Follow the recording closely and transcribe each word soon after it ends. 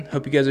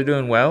Hope you guys are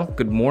doing well.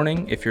 Good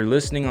morning. If you're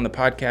listening on the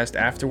podcast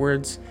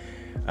afterwards,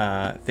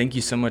 thank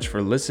you so much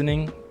for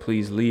listening.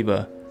 Please leave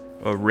a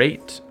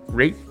rate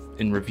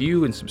and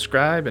review and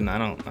subscribe. And I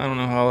don't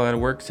know how that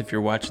works. If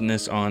you're watching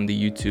this on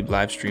the YouTube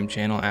live stream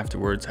channel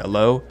afterwards,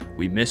 hello,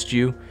 we missed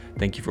you.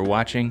 Thank you for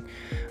watching.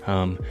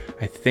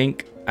 I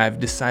think I've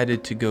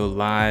decided to go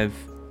live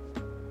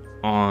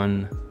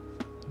on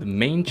the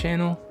main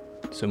channel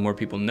so more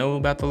people know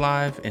about the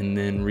live, and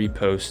then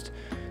repost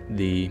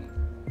the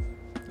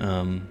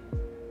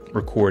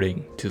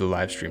recording to the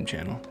live stream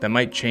channel. That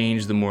might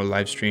change the more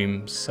live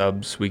stream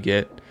subs we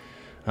get,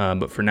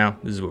 but for now,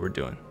 this is what we're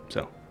doing.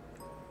 So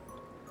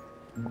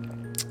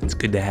it's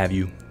good to have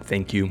you.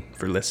 Thank you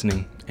for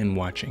listening and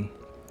watching.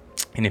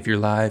 And if you're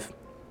live,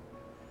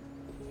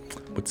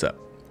 what's up?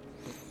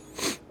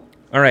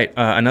 All right,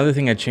 another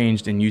thing I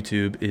changed in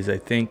YouTube is I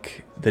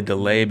think the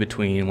delay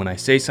between when I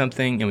say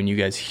something and when you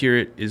guys hear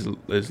it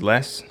is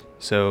less,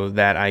 so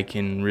that I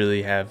can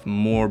really have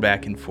more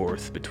back and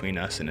forth between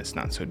us and it's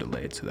not so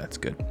delayed, so that's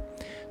good.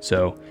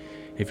 So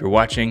if you're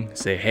watching,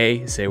 say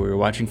hey, say where you're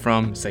watching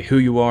from, say who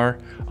you are.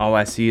 All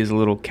I see is a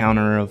little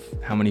counter of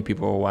how many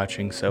people are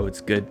watching, so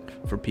it's good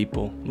for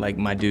people like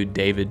my dude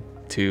David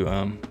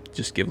to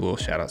just give a little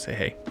shout out, say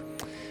hey.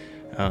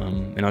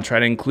 And I'll try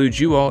to include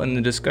you all in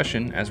the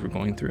discussion as we're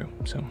going through.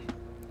 So,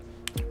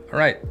 all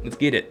right, let's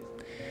get it.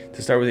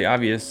 To start with the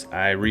obvious,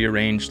 I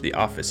rearranged the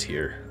office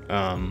here.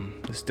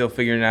 Still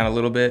figuring it out a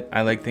little bit.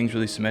 I like things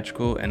really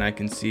symmetrical, and I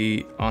can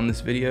see on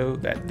this video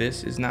that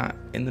this is not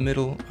in the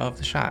middle of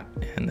the shot,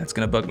 and that's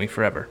gonna bug me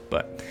forever,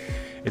 but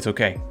it's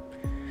okay.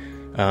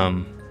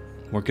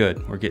 We're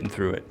good, we're getting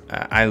through it.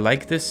 I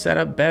like this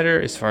setup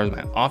better as far as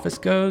my office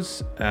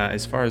goes.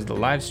 As far as the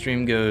live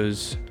stream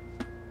goes,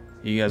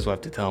 you guys will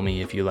have to tell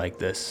me if you like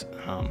this.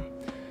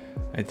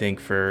 I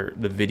think for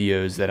the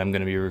videos that I'm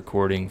gonna be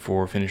recording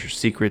for Finisher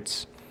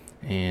Secrets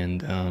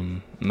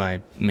and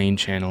my main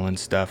channel and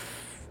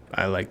stuff,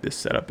 I like this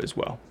setup as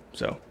well.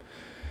 So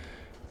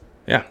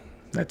yeah,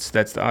 that's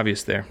the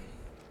obvious there.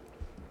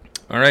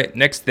 All right,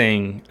 next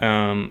thing,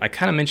 I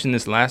kind of mentioned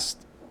this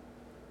last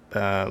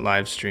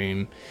live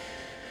stream,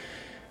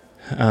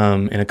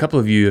 and a couple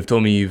of you have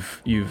told me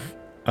you've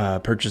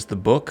purchased the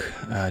book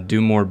Do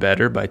More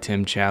Better by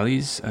Tim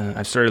Challies.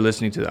 I've started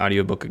listening to the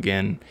audiobook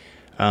again.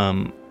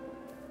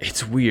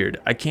 It's weird.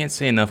 I can't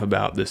say enough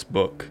about this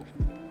book.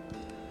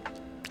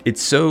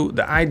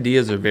 The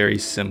ideas are very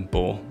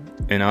simple,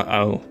 and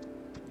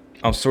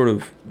I'll sort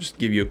of just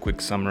give you a quick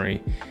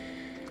summary.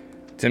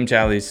 Tim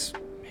Challies,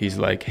 he's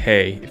like,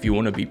 hey, if you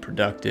want to be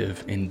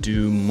productive and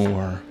do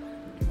more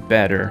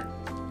better,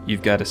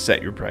 you've got to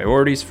set your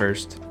priorities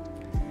first,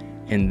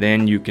 and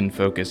then you can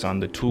focus on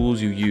the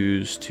tools you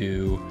use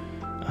to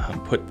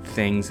put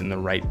things in the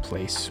right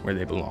place where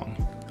they belong.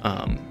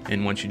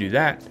 And once you do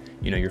that,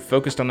 you're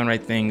focused on the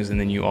right things, and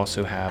then you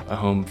also have a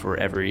home for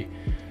every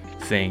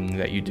thing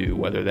that you do,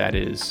 whether that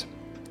is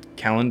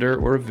calendar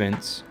or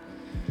events,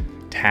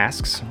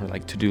 tasks or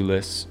like to-do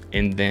lists,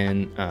 and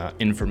then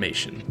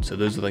information. So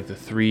those are like the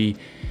three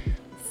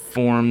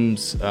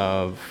forms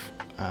of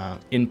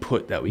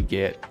input that we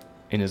get,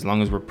 and as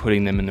long as we're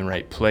putting them in the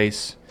right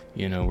place,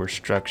 we're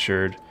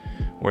structured,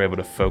 we're able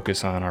to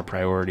focus on our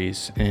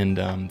priorities, and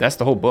that's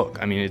the whole book.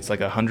 I mean, it's like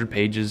 100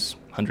 pages,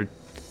 100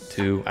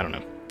 to, I don't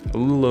know, a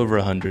little over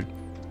 100.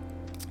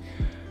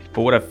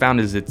 But what I've found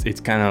is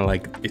it's kind of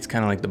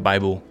like the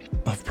Bible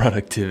of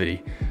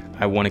productivity.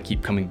 I want to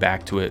keep coming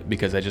back to it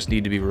because I just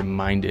need to be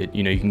reminded.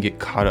 You can get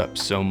caught up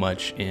so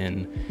much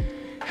in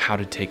how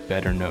to take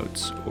better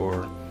notes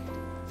or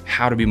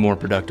how to be more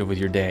productive with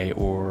your day,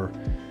 or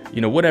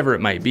whatever it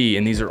might be.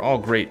 And these are all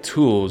great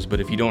tools, but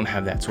if you don't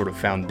have that sort of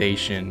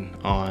foundation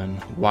on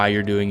why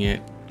you're doing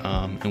it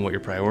and what your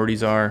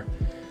priorities are,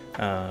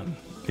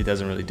 it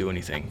doesn't really do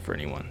anything for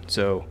anyone.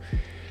 So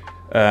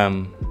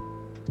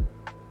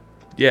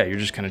yeah, you're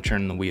just kind of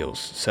turning the wheels.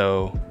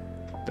 So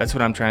that's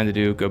what I'm trying to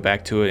do, go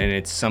back to it. And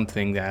it's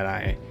something that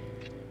I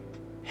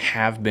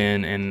have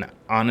been, and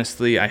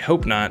honestly, I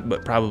hope not,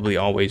 but probably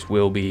always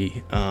will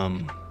be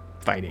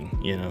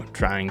fighting,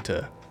 trying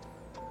to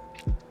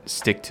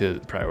stick to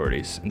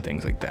priorities and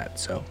things like that.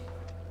 So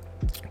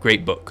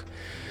great book.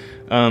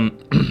 I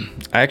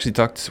actually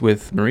talked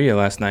with Maria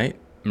last night.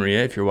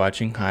 Maria, if you're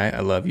watching, hi,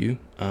 I love you.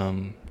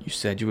 You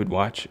said you would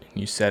watch,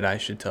 and you said I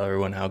should tell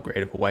everyone how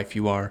great of a wife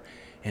you are.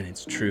 And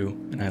it's true,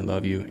 and I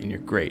love you, and you're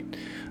great.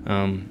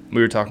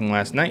 We were talking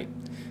last night.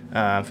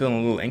 I'm feeling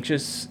a little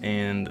anxious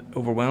and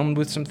overwhelmed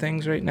with some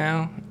things right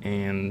now,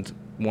 and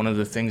one of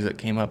the things that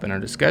came up in our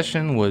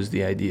discussion was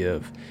the idea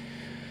of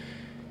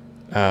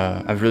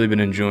I've really been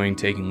enjoying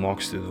taking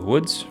walks through the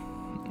woods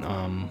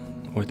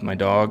with my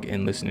dog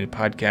and listening to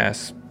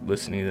podcasts,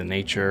 listening to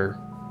nature,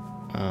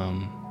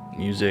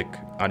 music,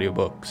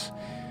 audiobooks,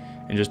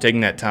 and just taking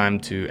that time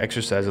to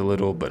exercise a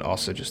little, but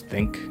also just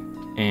think.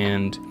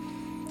 And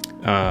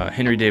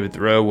Henry David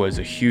Thoreau was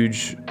a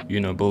huge,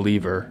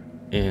 believer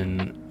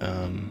in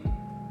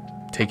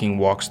taking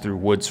walks through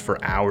woods for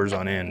hours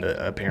on end.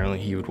 Apparently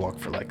he would walk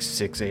for like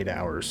 6-8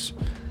 hours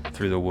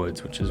through the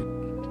woods, which is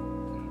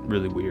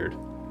really weird.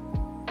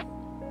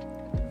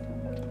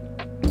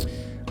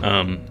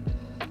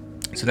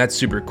 So that's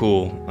super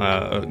cool.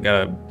 Got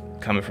a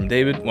comment from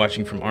David,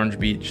 watching from Orange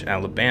Beach,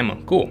 Alabama.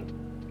 Cool.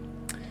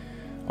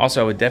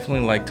 Also, I would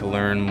definitely like to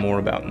learn more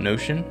about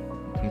Notion.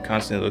 I'm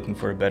constantly looking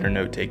for a better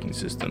note-taking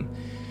system.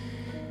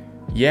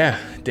 Yeah,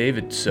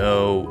 David.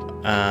 So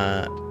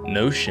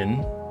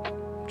Notion,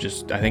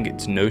 I think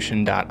it's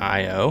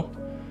notion.io.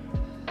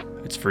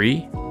 It's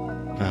free.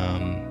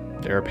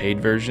 There are paid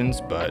versions,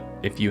 but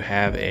if you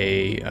have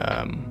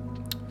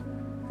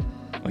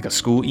like a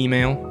school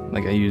email,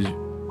 like I use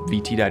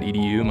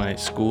vt.edu, my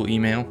school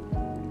email,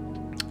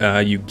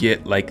 you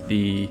get like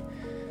the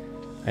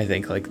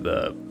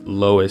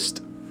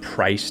lowest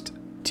priced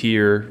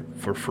tier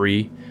for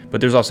free, but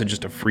there's also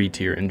just a free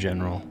tier in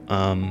general.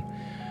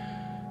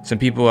 Some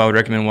people I would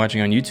recommend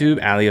watching on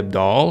YouTube, Ali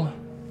Abdaal.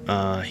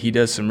 He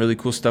does some really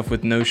cool stuff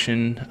with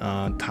Notion.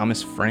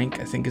 Thomas Frank,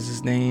 I think is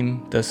his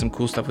name, does some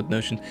cool stuff with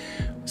Notion.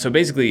 So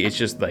basically, it's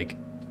just like,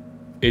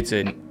 it's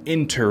an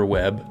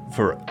interweb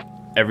for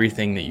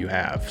everything that you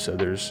have. So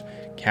there's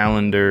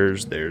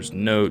calendars, there's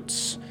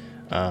notes.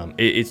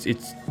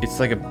 It's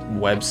like a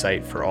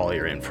website for all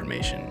your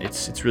information.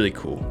 It's really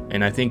cool,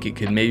 and I think it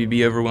could maybe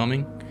be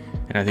overwhelming.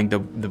 And I think the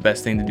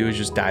best thing to do is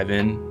just dive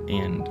in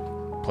and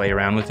play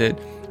around with it.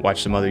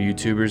 Watch some other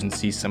YouTubers and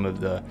see some of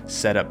the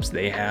setups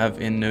they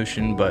have in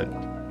Notion. But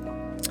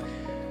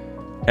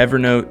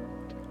Evernote,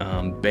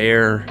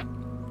 Bear,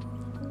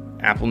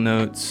 Apple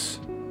Notes,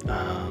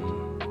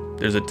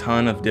 there's a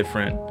ton of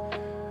different.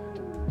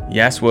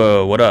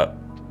 Yaswo, what up?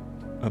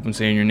 Hope I'm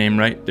saying your name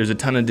right. There's a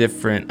ton of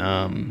different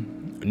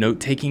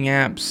note-taking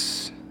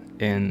apps.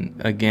 And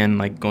again,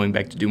 like going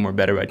back to Do More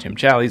Better by Tim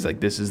Challies, like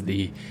this is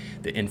the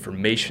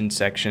information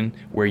section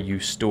where you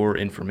store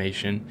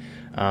information.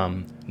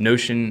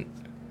 Notion,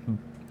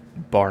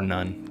 bar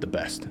none, the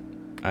best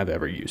I've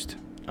ever used.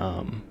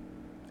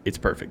 It's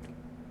perfect.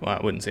 Well,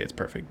 I wouldn't say it's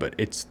perfect, but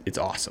it's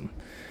awesome.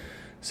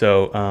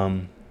 So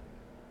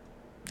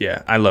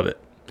yeah, I love it.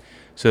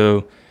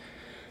 So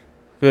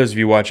for those of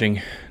you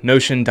watching,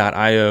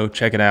 notion.io,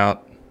 check it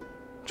out.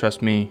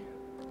 Trust me,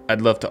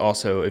 I'd love to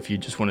also, if you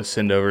just want to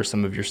send over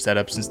some of your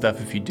setups and stuff,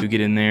 if you do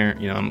get in there,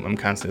 I'm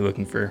constantly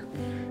looking for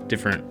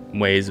different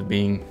ways of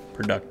being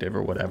productive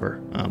or whatever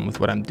with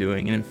what I'm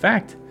doing. And in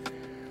fact,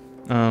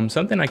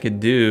 something I could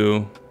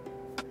do,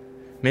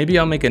 maybe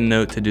I'll make a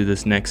note to do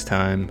this next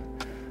time.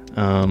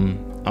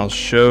 I'll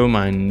show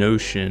my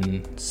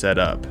Notion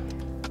setup.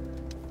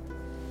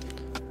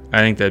 I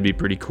think that'd be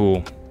pretty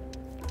cool.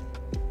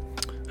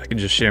 I could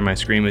just share my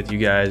screen with you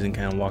guys and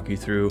kind of walk you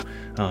through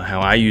how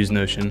I use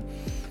Notion.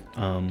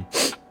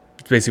 It's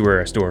basically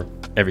where I store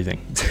everything.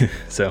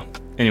 So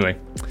anyway,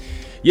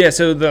 yeah,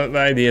 so the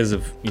ideas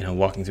of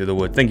walking through the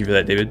woods. Thank you for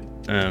that, David.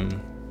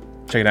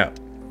 Check it out.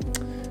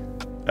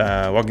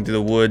 Walking through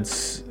the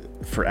woods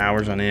for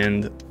hours on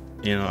end.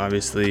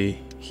 Obviously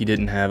he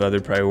didn't have other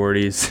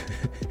priorities.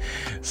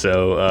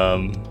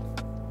 So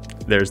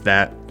there's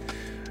that.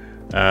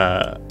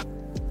 I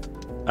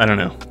don't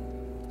know.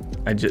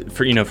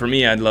 For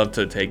me, I'd love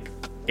to take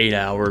 8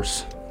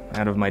 hours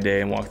out of my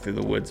day and walk through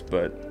the woods,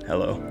 but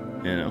hello,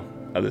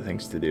 other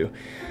things to do.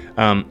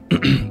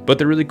 But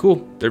they're really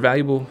cool. They're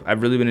valuable.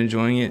 I've really been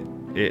enjoying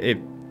it.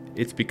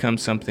 It's become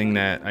something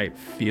that I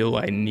feel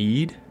I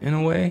need in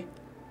a way.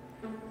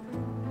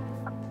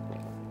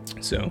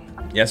 So,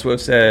 Yaswo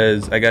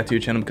says, I got to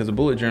your channel because of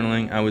bullet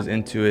journaling. I was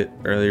into it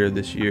earlier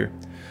this year.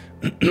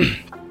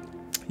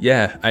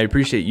 Yeah, I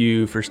appreciate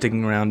you for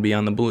sticking around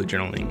beyond the bullet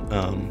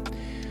journaling.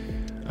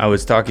 I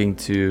was talking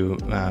to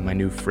my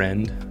new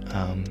friend,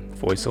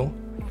 Faisal,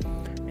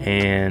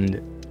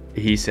 and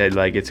he said,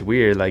 like, it's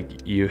weird,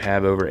 like, you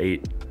have over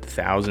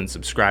 8,000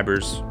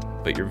 subscribers,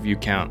 but your view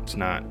count's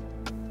not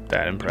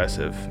that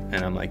impressive.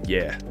 And I'm like,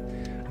 yeah,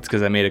 it's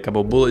because I made a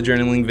couple bullet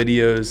journaling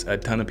videos, a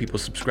ton of people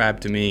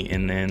subscribed to me,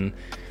 and then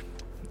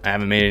I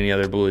haven't made any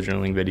other bullet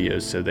journaling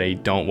videos, so they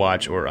don't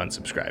watch or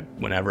unsubscribe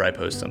whenever I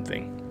post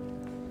something.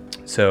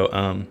 So,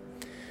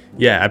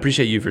 yeah, I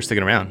appreciate you for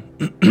sticking around,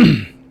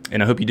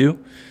 and I hope you do.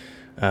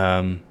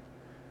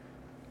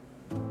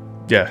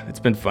 Yeah, it's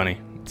been funny.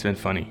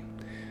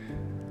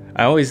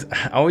 I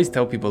always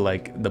tell people,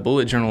 like, the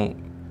bullet journal,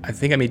 I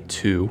think I made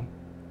 2,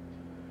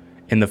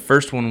 and the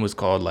first one was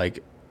called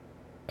like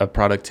a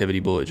productivity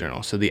bullet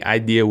journal. So the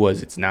idea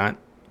was, it's not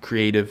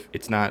creative,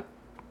 it's not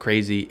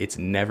crazy, it's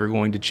never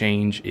going to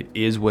change, it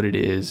is what it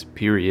is,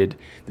 period.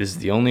 This is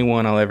the only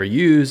one I'll ever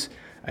use.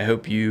 I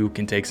hope you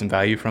can take some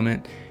value from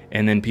it.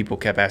 And then people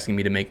kept asking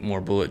me to make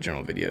more bullet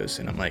journal videos,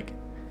 and I'm like,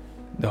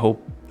 the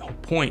whole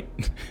point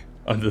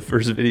of the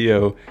first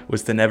video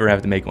was to never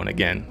have to make one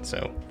again.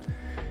 So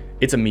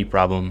it's a me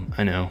problem,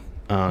 I know,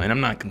 and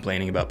I'm not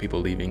complaining about people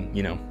leaving.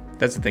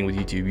 That's the thing with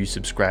YouTube. You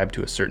subscribe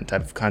to a certain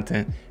type of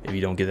content. If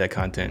you don't get that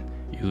content,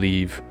 you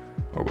leave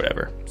or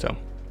whatever. So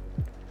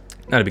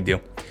not a big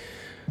deal.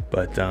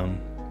 But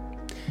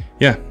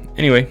yeah,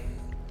 anyway,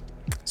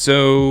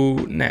 so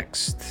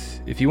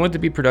next, if you want to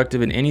be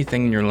productive in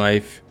anything in your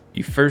life,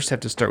 you first have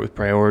to start with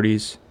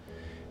priorities.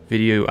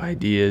 Video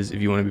ideas.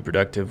 If you want to be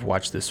productive,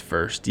 watch this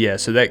first. Yeah,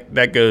 so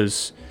that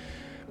goes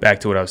back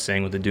to what I was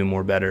saying with the Do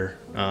More Better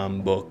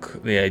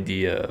book, the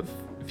idea of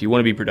if you want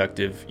to be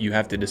productive, you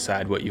have to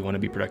decide what you want to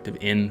be productive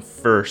in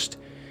first,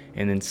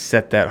 and then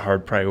set that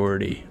hard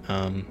priority.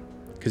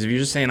 Because if you're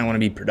just saying I want to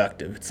be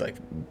productive, it's like,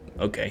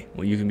 okay,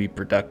 well, you can be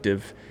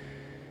productive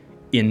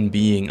in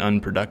being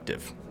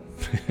unproductive,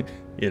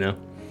 you know?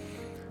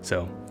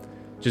 So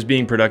just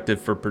being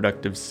productive for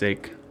productive's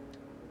sake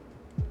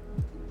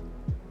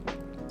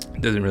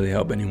doesn't really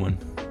help anyone.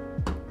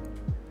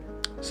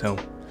 So,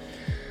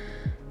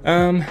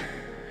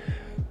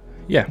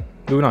 yeah,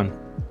 moving on.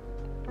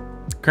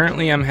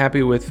 Currently, I'm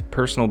happy with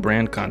personal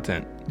brand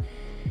content.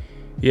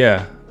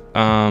 Yeah,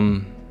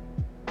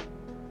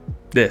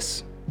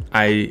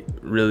 I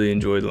really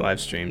enjoy the live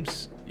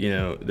streams. You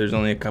know, there's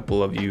only a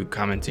couple of you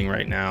commenting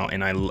right now,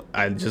 and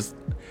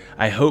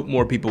I hope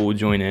more people will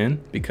join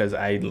in because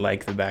I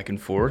like the back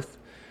and forth.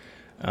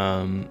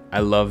 I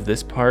love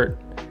this part.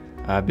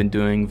 I've been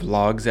doing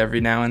vlogs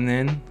every now and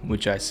then,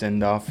 which I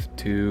send off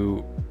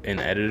to an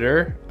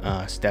editor,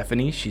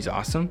 Stephanie. She's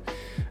awesome,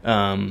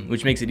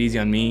 which makes it easy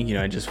on me. You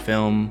know, I just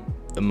film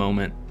the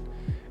moment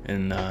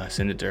and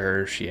send it to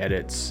her. She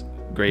edits,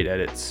 great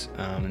edits,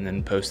 and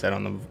then post that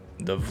on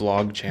the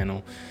vlog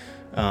channel,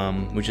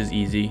 which is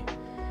easy.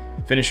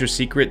 Finisher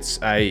Secrets,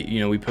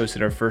 we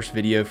posted our first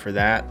video for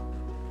that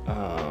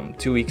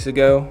 2 weeks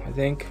ago, I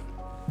think,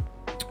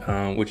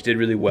 which did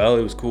really well.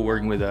 It was cool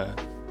working with a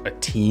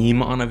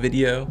team on a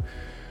video,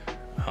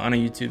 on a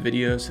YouTube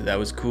video, so that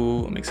was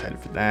cool. I'm excited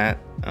for that.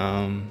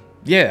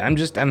 Yeah,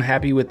 I'm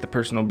happy with the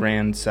personal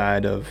brand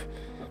side of,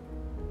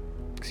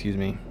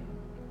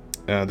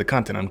 the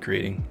content I'm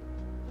creating,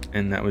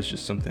 and that was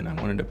just something I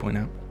wanted to point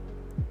out.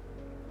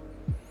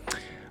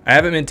 I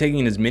haven't been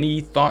taking as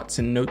many thoughts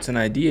and notes and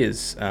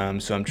ideas,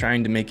 so I'm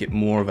trying to make it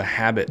more of a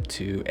habit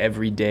to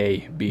every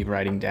day be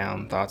writing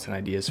down thoughts and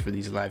ideas for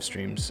these live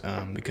streams,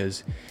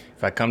 because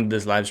if I come to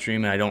this live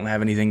stream and I don't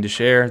have anything to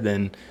share,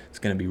 then it's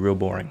going to be real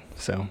boring.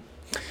 So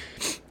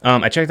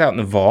I checked out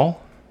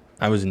Naval.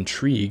 I was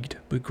intrigued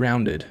but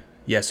grounded.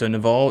 Yeah, so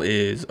Naval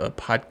is a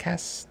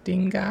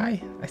podcasting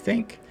guy, I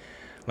think.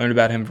 Learned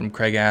about him from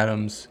Craig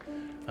Adams.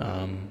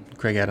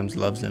 Craig Adams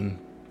loves him.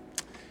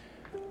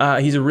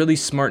 He's a really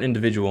smart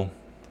individual,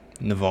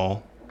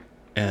 Naval,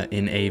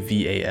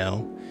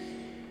 Naval.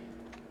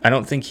 I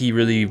don't think he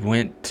really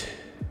went.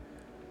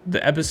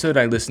 The episode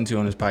I listened to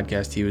on his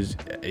podcast, he was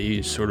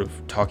sort of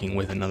talking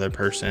with another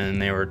person,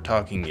 and they were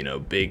talking,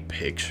 big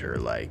picture,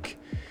 like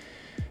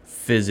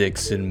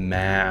physics and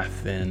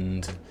math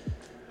and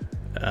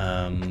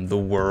the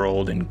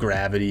world and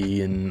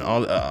gravity and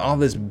all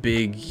this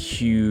big,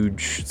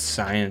 huge,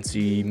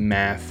 sciencey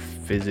math,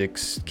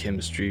 physics,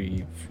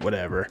 chemistry,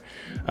 whatever.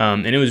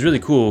 And it was really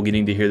cool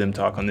getting to hear them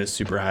talk on this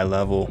super high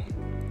level.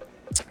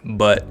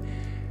 But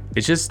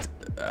it's just,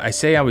 I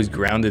say I was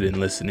grounded in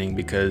listening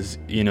because,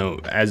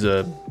 as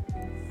a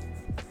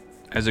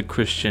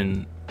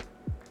Christian,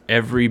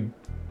 every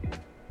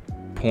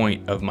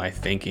point of my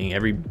thinking,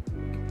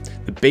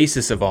 the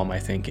basis of all my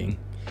thinking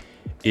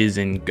is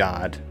in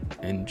God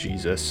and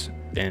Jesus,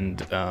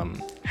 and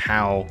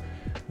how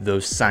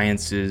those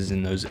sciences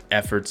and those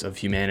efforts of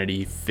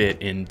humanity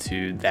fit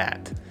into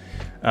that.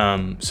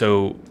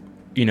 So,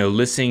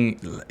 listening,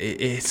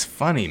 it's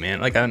funny,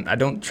 man. Like, I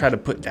don't try to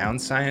put down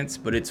science,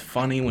 but it's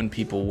funny when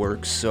people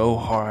work so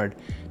hard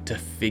to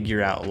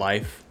figure out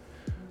life.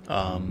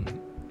 And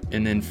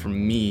then for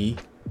me,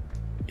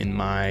 in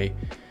my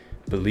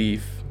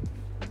belief,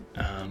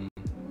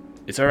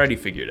 it's already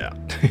figured out.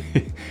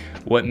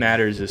 What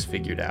matters is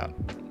figured out.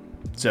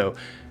 So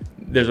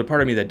there's a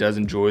part of me that does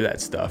enjoy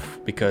that stuff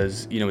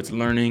because, it's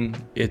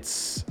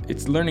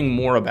learning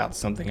more about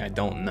something I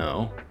don't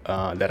know,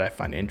 that I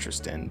find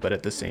interest in. But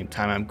at the same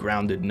time, I'm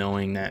grounded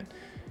knowing that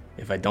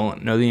if I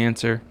don't know the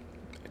answer,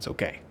 it's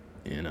okay.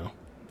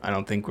 I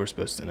don't think we're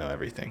supposed to know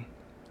everything.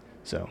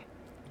 So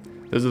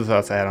those are the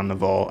thoughts I had on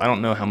Naval. I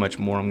don't know how much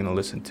more I'm going to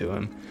listen to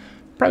him.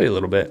 Probably a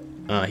little bit.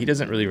 He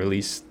doesn't really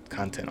release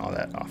content all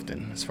that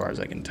often, as far as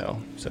I can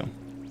tell. So,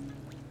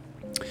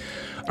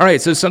 all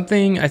right. So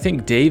something I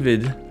think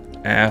David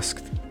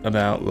asked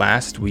about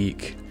last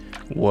week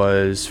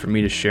was for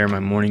me to share my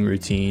morning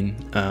routine,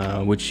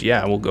 which,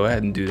 yeah, we'll go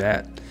ahead and do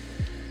that.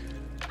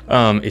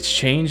 It's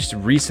changed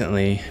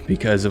recently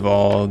because of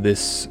all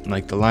this,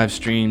 like the live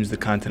streams, the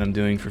content I'm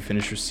doing for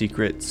Finisher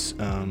Secrets,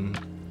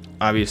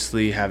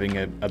 obviously having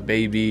a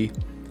baby,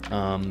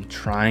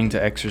 trying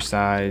to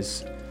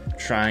exercise,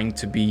 trying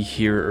to be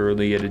here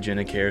early at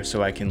AgenaCare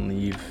so I can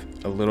leave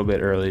a little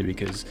bit early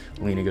because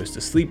Lena goes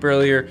to sleep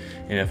earlier,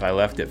 and if I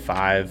left at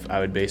 5, I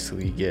would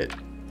basically get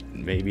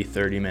maybe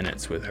 30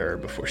 minutes with her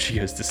before she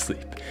goes to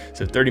sleep.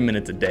 So 30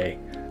 minutes a day,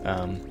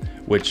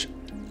 which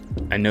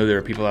I know there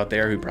are people out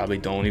there who probably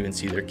don't even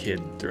see their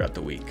kid throughout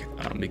the week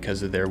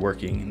because of their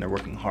working, and they're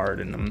working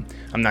hard, and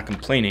I'm not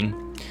complaining.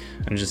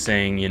 I'm just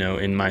saying,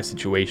 in my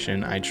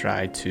situation, I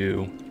try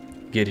to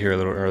get here a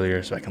little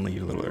earlier so I can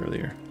leave a little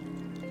earlier.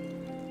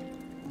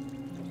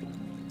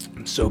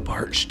 I'm so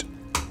parched.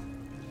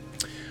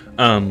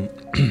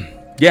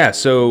 Yeah,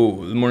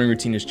 so the morning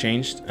routine has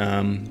changed.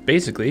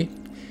 Basically,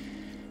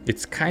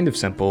 It's kind of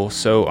simple.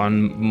 So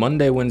on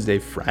Monday, Wednesday,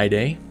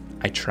 Friday,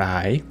 I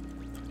try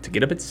to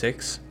get up at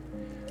 6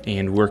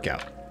 and work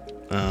out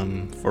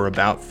for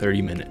about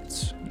 30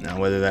 minutes. Now,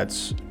 whether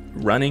that's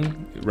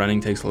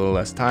running takes a little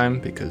less time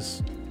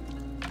because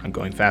I'm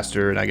going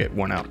faster and I get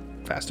worn out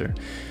faster.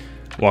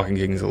 Walking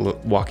takes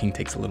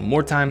a little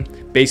more time.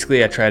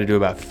 Basically, I try to do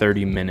about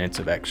 30 minutes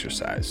of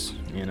exercise.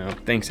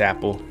 Thanks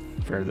Apple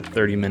for the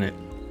 30-minute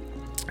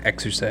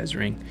exercise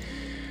ring.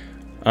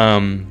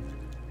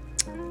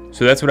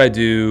 So that's what I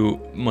do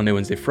Monday,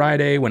 Wednesday,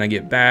 Friday. When I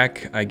get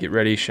back, I get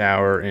ready,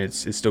 shower, and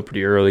it's still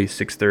pretty early,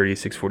 6:30,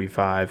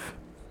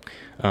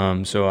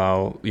 6:45. So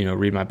I'll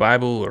read my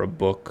Bible or a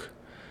book.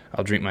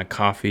 I'll drink my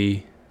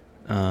coffee,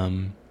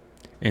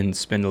 and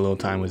spend a little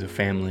time with the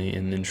family,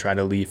 and then try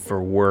to leave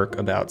for work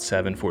about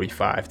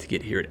 7:45 to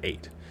get here at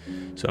 8.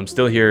 So I'm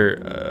still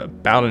here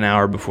about an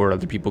hour before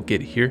other people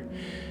get here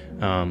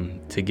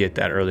to get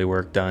that early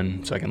work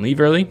done so I can leave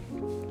early.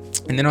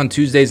 And then on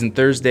Tuesdays and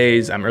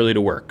Thursdays, I'm early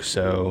to work.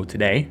 So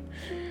today,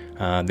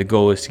 the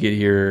goal is to get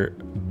here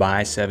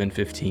by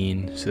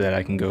 7:15 so that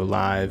I can go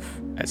live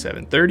at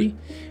 7:30.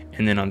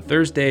 And then on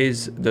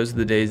Thursdays, those are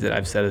the days that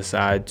I've set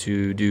aside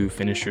to do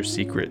Finish Your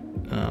Secret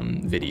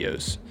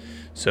videos.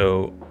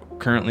 So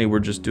currently we're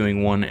just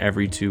doing one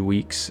every 2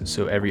 weeks.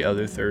 So every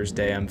other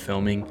Thursday I'm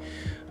filming.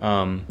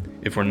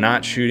 If we're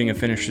not shooting a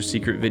Finish Your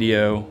Secret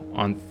video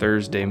on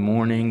Thursday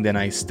morning, then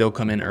I still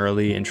come in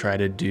early and try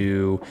to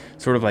do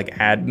sort of like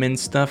admin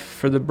stuff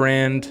for the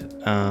brand,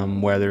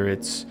 whether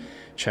it's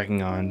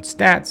checking on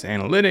stats,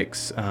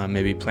 analytics,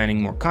 maybe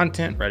planning more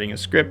content, writing a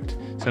script,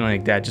 something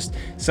like that. Just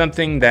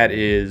something that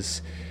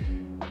is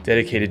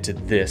dedicated to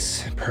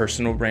this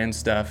personal brand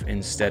stuff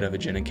instead of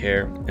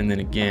AgenaCare. And then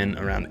again,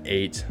 around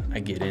 8, I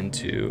get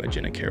into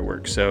AgenaCare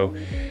work. So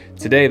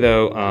today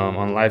though,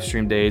 on live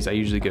stream days, I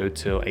usually go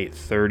till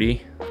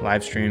 8:30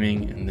 live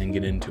streaming and then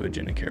get into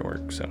AgenaCare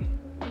work. So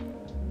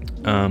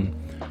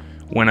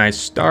when I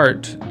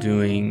start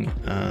doing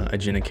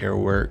AgenaCare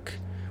work,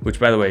 which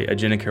by the way,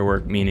 AgenaCare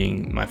work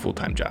meaning my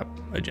full-time job,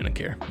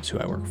 AgenaCare is who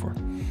I work for.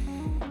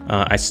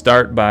 I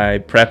start by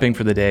prepping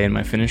for the day in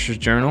my finisher's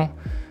journal.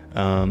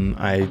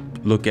 I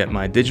look at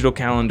my digital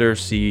calendar,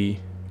 see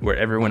where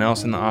everyone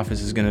else in the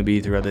office is going to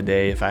be throughout the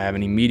day. If I have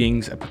any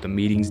meetings, I put the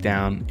meetings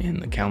down in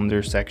the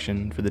calendar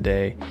section for the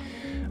day.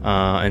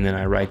 And then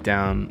I write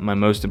down my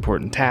most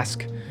important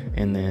task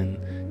and then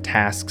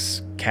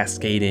tasks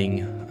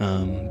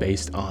cascading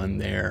based on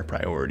their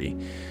priority.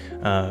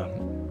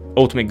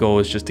 Ultimate goal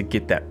is just to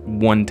get that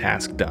one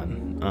task done.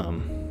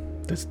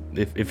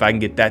 If I can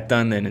get that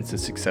done, then it's a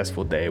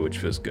successful day, which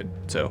feels good.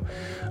 So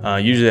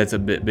usually that's a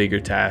bit bigger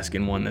task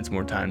and one that's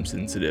more time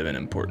sensitive and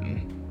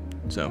important.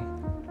 So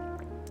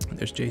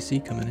there's JC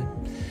coming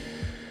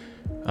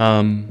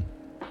in.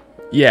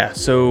 Yeah,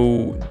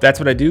 so that's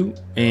what I do,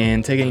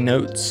 and take any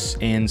notes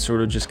and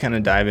sort of just kind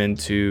of dive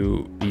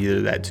into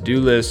either that to-do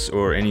list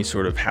or any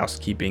sort of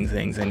housekeeping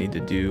things I need to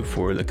do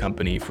for the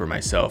company, for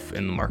myself,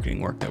 and the marketing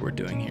work that we're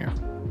doing here.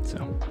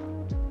 So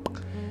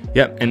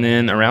yep, and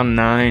then around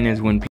 9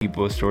 is when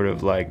people sort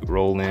of like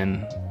roll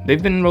in.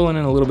 They've been rolling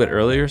in a little bit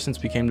earlier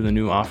since we came to the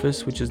new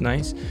office, which is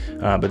nice.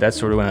 But that's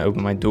sort of when I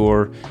open my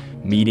door.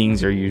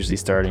 Meetings are usually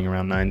starting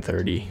around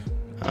 9:30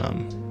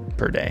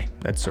 per day.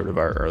 That's sort of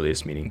our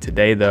earliest meeting.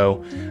 Today,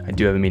 though, I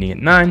do have a meeting at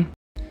 9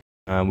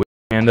 with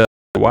Amanda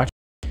watching.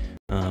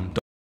 Don't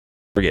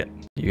forget,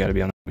 you got to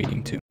be on the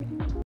meeting too.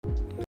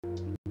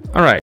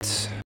 All right,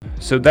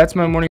 so that's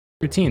my morning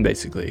routine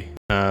basically.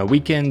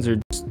 Weekends are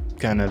just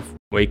kind of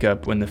wake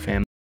up when the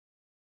family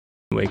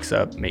wakes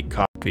up, make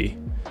coffee,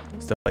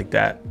 stuff like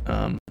that.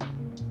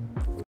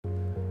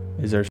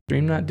 Is our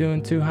stream not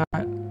doing too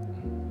hot?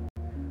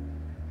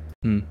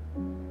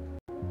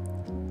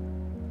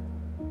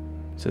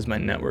 Says my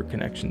network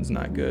connection's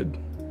not good.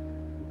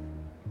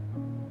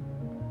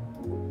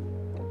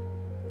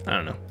 I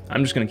don't know.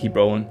 I'm just gonna keep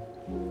rolling.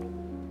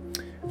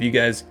 If you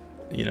guys,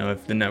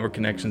 if the network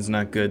connection's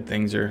not good,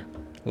 things are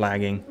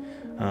lagging,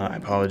 I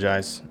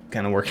apologize.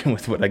 Kind of working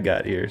with what I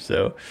got here,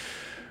 so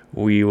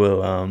we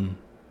will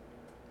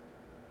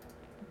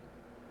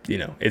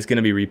it's going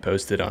to be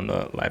reposted on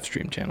the live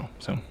stream channel.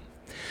 So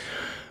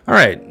all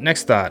right,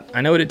 next thought.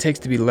 I know what it takes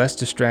to be less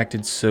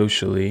distracted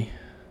socially.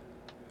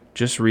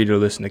 Just read or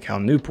listen to Cal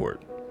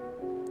Newport.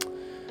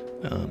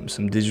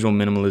 Some digital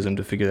minimalism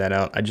to figure that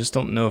out. I just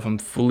don't know if I'm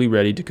fully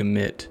ready to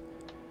commit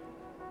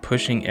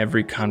pushing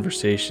every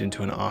conversation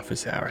to an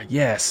office hour.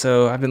 Yeah,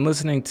 so I've been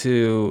listening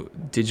to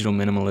Digital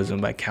Minimalism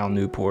by Cal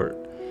Newport.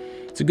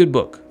 It's a good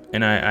book,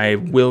 and I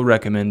will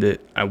recommend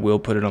it. I will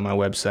put it on my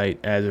website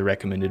as a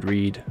recommended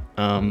read,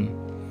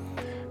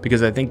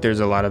 because I think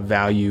there's a lot of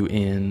value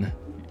in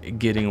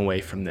getting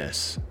away from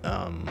this.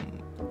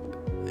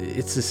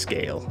 It's a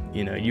scale.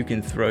 You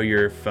can throw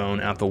your phone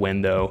out the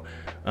window,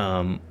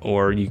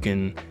 or you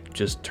can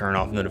just turn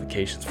off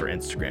notifications for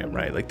Instagram,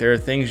 right? Like there are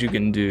things you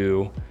can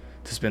do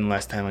to spend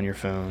less time on your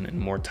phone and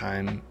more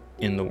time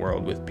in the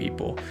world with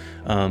people.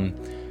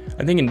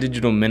 I think in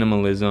digital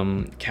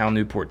minimalism, Cal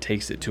Newport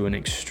takes it to an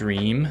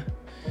extreme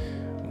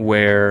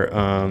where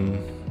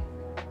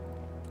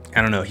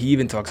I don't know. He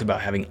even talks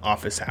about having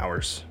office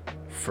hours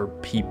for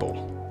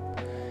people.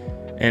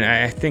 And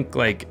I think,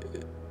 like,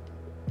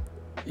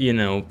 you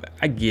know,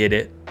 I get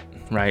it,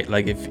 right?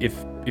 Like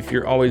if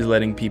you're always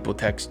letting people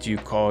text you,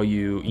 call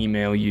you,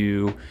 email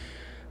you,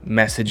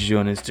 message you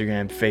on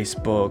Instagram,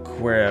 Facebook,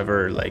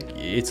 wherever, like,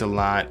 it's a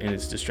lot and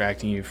it's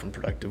distracting you from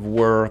productive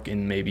work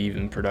and maybe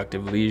even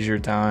productive leisure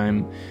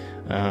time.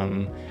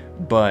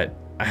 But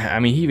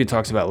I mean, he even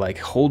talks about like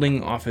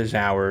holding office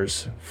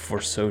hours for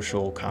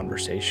social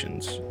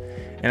conversations.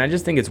 And I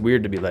just think it's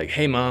weird to be like,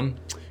 hey mom,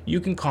 you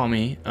can call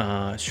me,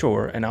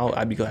 sure, and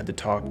I'd be glad to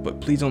talk,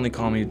 but please only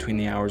call me between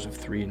the hours of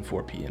 3 and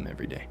 4 p.m.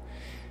 every day.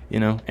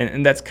 You know,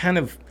 and that's kind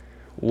of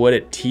what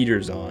it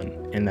teeters on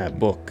in that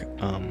book.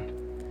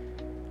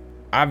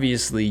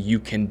 Obviously you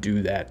can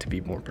do that to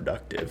be more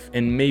productive,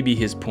 and maybe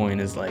his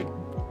point is like,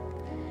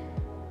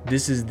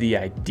 this is the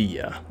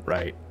idea,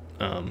 right?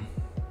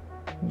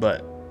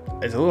 But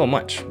it's a little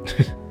much.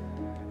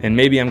 And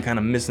maybe I'm kind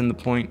of missing the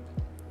point.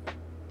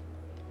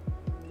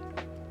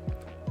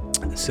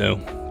 So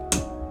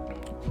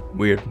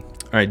weird.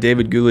 All right,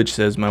 David Gulich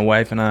says, my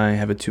wife and I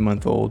have a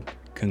 2-month-old.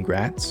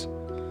 Congrats.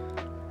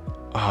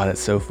 Oh,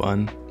 that's so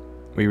fun.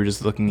 We were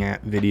just looking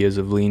at videos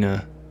of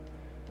Lena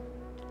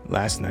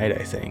last night,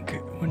 I think,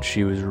 when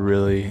she was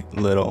really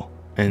little,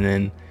 and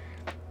then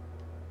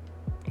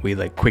we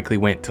like quickly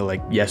went to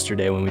like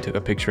yesterday when we took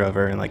a picture of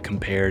her and like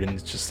compared, and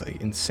it's just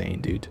like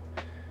insane, dude.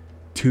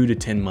 2 to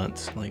 10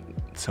 months, like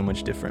so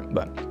much different.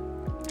 But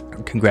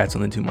congrats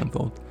on the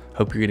 2-month-old.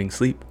 Hope you're getting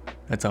sleep.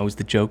 That's always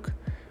the joke.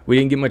 We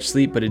didn't get much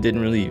sleep, but it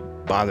didn't really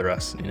bother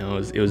us, you know.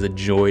 It was a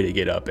joy to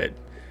get up at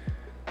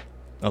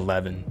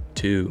 11,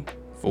 2,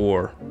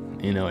 4,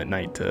 you know, at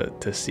night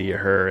to see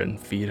her and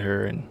feed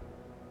her, and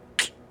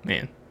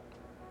man,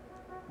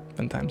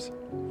 fun times.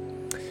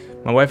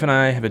 My wife and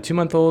I have a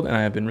 2-month-old, and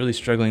I have been really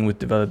struggling with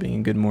developing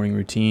a good morning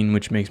routine,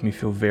 which makes me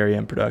feel very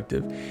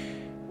unproductive.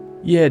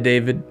 Yeah,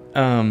 David.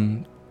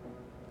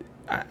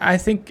 I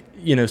think,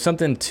 you know,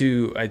 something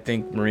too, I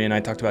think Maria and I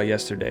talked about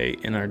yesterday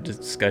in our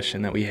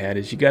discussion that we had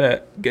is you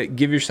gotta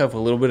give yourself a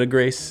little bit of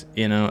grace.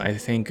 You know, I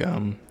think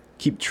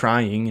keep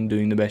trying and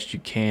doing the best you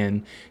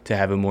can to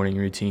have a morning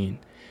routine.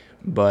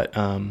 But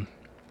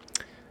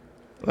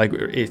like,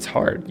 it's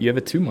hard. You have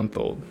a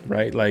 2-month-old,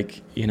 right?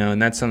 Like, you know,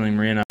 and that's something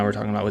Maria and I were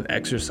talking about with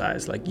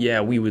exercise. Like,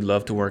 yeah, we would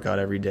love to work out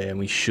every day, and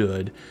we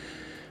should,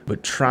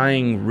 but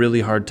trying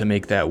really hard to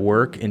make that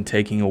work and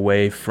taking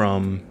away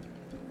from,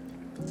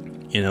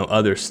 you know,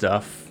 other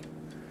stuff.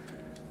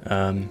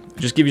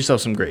 Just give yourself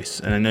some grace.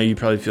 And I know you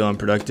probably feel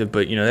unproductive,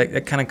 but you know,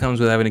 that kind of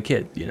comes with having a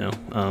kid, you know.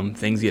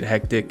 Things get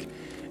hectic.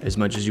 As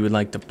much as you would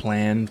like to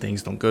plan,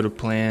 things don't go to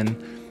plan.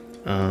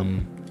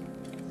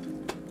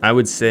 I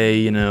would say,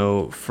 you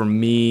know, for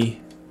me,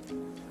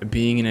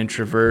 being an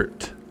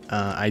introvert,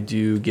 I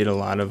do get a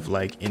lot of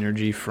like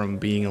energy from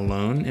being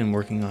alone and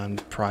working on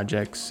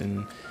projects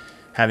and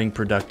having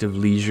productive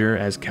leisure,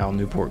 as Cal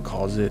Newport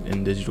calls it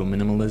in Digital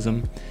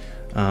Minimalism.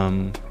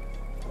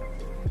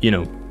 You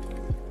know,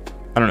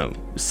 I don't know,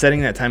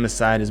 setting that time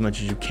aside as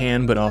much as you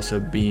can, but also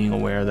being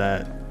aware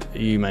that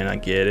you might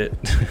not get it.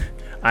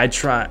 I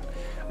try.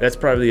 That's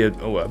probably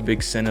a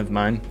big sin of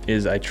mine,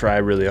 is I try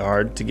really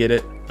hard to get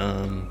it.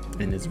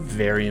 And it's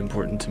very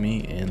important to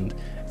me, and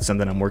it's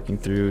something I'm working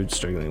through,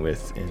 struggling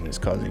with, and is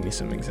causing me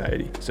some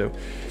anxiety. So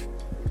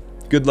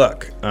good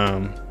luck.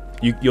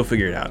 You'll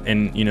figure it out.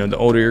 And, you know, the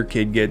older your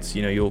kid gets,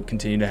 you know, you'll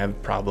continue to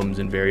have problems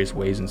in various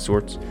ways and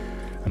sorts.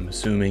 I'm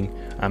assuming.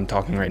 I'm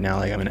talking right now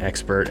like I'm an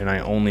expert, and I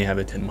only have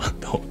a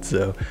 10-month-old,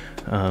 so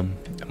I'm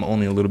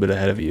only a little bit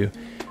ahead of you.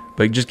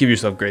 But just give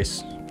yourself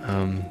grace.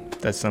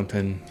 That's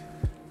something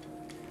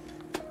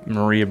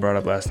Maria brought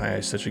up last night.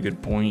 It's such a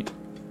good point,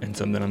 and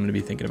something I'm going to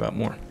be thinking about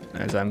more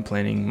as I'm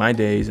planning my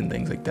days and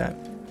things like that.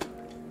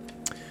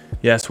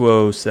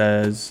 Yasuo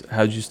says,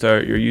 how'd you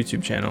start your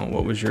YouTube channel?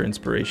 What was your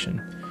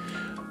inspiration?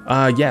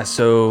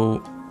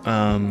 So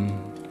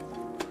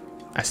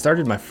I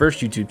started my first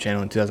YouTube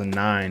channel in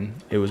 2009.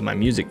 It was my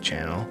music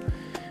channel,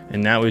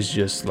 and that was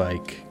just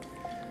like,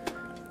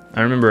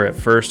 I remember at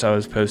first I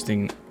was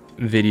posting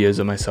videos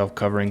of myself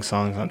covering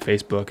songs on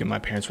Facebook, and my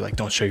parents were like,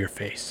 don't show your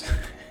face.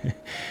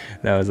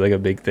 That was like a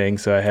big thing.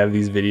 So I have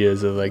these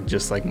videos of like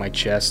just like my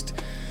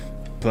chest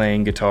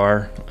playing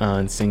guitar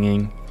and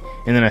singing.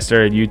 And then I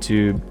started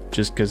YouTube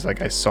just because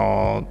like I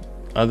saw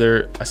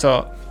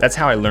that's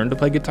how I learned to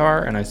play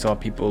guitar, and I saw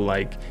people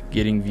like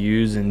getting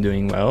views and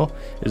doing well.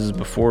 This was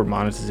before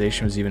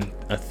monetization was even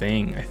a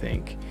thing, I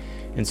think.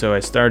 And so I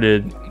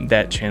started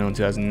that channel in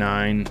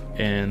 2009,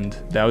 and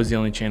that was the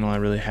only channel I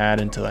really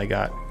had until I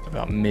got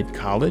about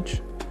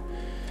mid-college,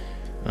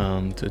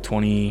 to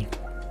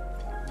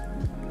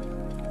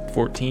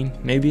 2014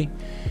 maybe.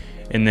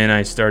 And then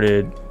I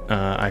started,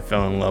 I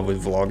fell in love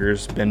with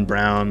vloggers, Ben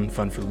Brown,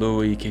 Fun for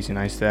Louie, Casey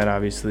Neistat,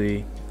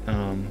 obviously.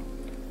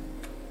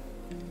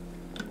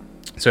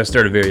 So I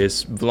started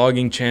various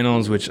vlogging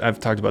channels, which I've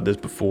talked about this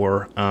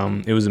before.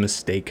 It was a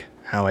mistake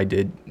how I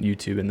did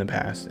YouTube in the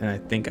past, and I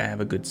think I have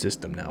a good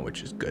system now,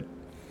 which is good.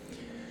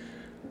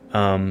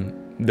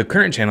 The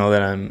current channel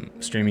that I'm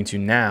streaming to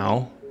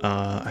now,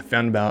 I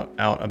found out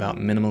about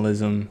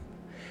minimalism.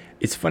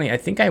 It's funny, I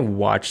think I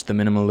watched the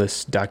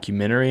Minimalist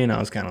documentary and I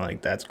was kind of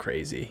like, that's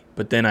crazy.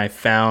 But then I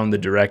found the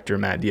director,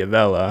 Matt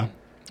D'Avella,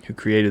 who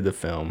created the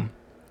film,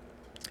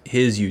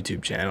 his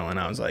YouTube channel, and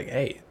I was like,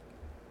 hey,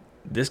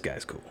 this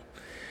guy's cool.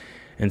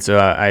 And so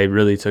I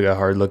really took a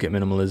hard look at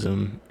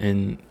minimalism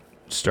and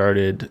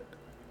started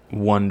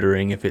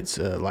wondering if it's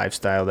a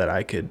lifestyle that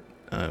I could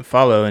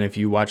follow. And if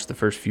you watch the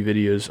first few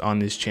videos on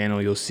this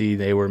channel, you'll see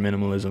they were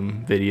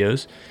minimalism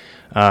videos.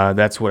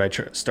 That's what I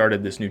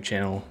started this new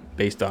channel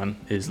based on,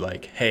 is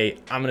like, hey,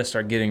 I'm going to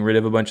start getting rid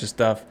of a bunch of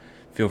stuff.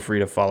 Feel free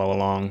to follow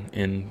along,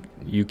 and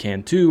you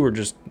can too, or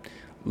just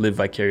live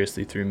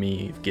vicariously through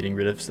me getting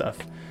rid of stuff.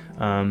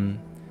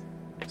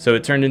 So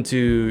it turned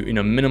into,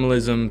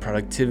 minimalism,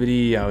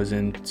 productivity. I was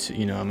into,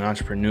 I'm an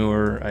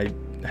entrepreneur. I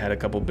had a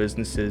couple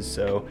businesses,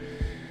 so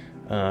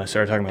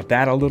started talking about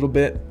that a little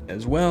bit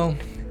as well.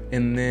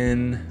 And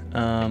then,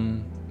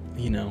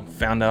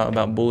 found out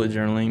about bullet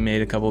journaling,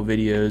 made a couple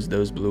videos,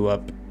 those blew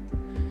up.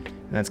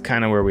 And that's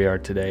kind of where we are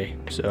today.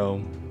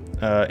 So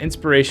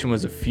inspiration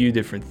was a few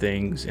different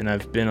things, and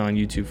I've been on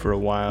YouTube for a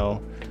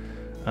while.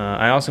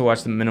 I also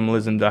watched the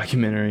minimalism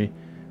documentary,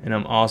 and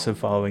I'm also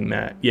following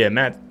Matt. Yeah,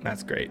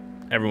 Matt's great.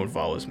 Everyone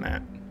follows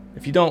Matt.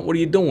 If you don't, what are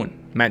you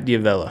doing? Matt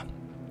D'Avella.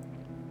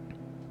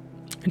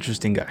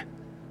 Interesting guy.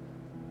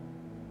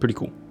 Pretty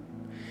cool.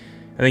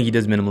 I think he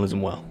does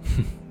minimalism well.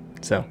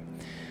 So,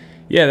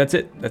 yeah, that's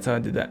it. That's how I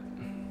did that.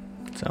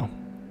 So,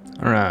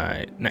 all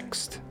right,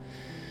 next.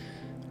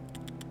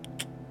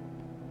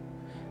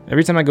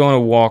 Every time I go on a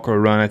walk or a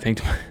run, I think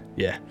to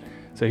yeah.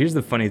 So here's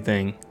the funny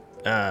thing.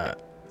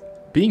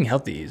 Being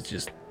healthy is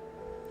just,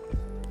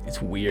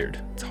 it's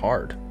weird. It's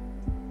hard.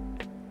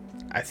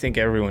 I think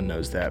everyone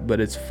knows that, but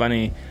it's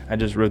funny. I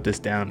just wrote this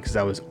down because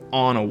I was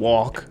on a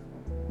walk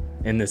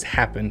and this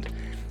happened.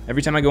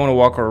 Every time I go on a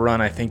walk or a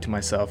run, I think to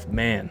myself,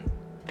 man,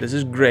 this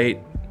is great.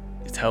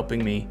 It's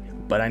helping me,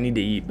 but I need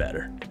to eat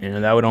better.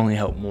 That would only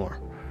help more.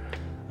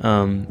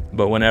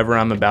 But whenever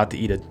I'm about to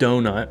eat a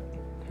donut,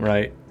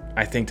 right,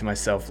 I think to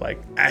myself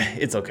like,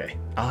 it's okay.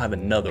 I'll have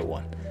another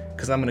one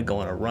because I'm going to go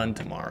on a run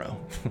tomorrow.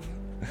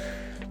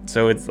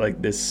 So it's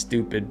like this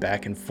stupid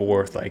back and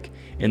forth. Like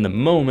in the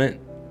moment,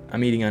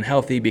 I'm eating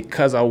unhealthy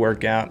because I'll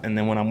work out. And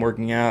then when I'm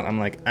working out, I'm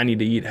like, I need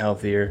to eat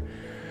healthier.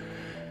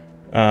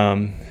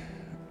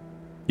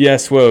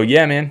 Yes, whoa,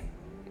 yeah, man.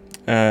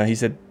 He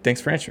said, thanks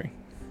for answering.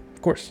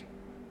 Of course.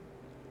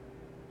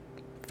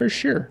 For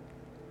sure.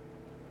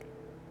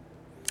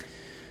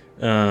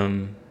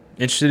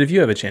 Interested if you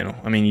have a channel.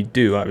 I mean, you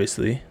do,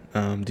 obviously.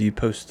 Do you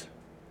post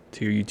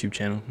to your YouTube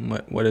channel?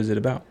 What is it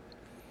about?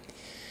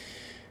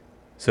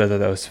 So I thought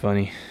that was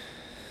funny.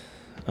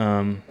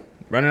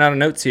 Running out of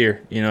notes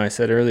here. I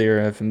said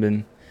earlier I haven't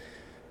been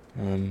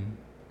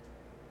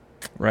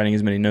writing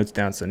as many notes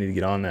down, so I need to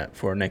get on that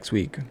for next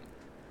week.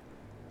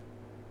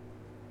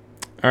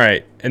 All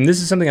right, and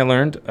this is something I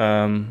learned.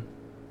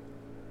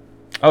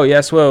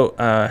 Yeswo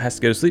has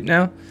to go to sleep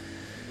now.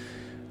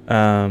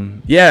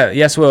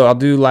 Yeswo, I'll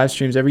do live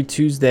streams every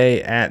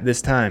Tuesday at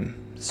this time.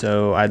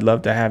 So I'd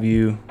love to have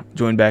you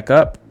join back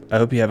up. I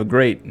hope you have a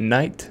great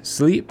night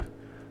sleep.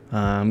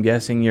 I'm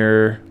guessing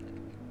you're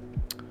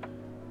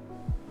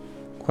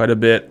quite a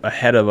bit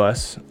ahead of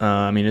us. It's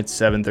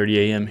 7:30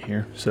 a.m.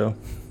 here. So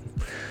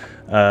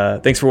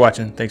thanks for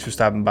watching. Thanks for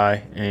stopping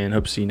by, and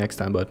hope to see you next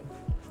time, bud.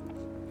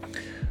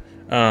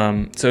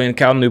 So in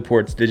Cal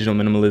Newport's Digital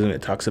Minimalism,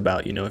 it talks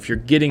about, if you're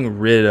getting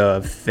rid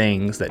of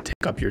things that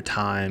take up your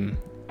time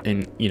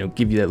and,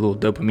 give you that little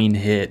dopamine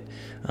hit,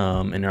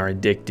 and are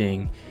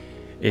addicting,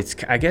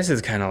 I guess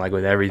it's kind of like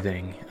with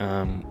everything,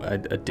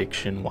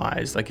 addiction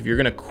wise. Like if you're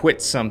going to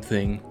quit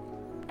something,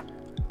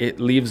 it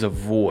leaves a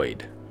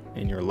void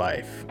in your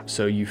life.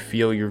 So you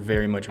feel you're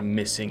very much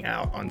missing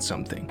out on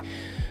something.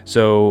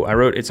 So I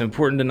wrote, it's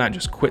important to not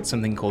just quit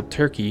something cold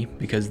turkey,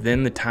 because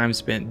then the time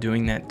spent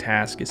doing that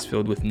task is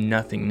filled with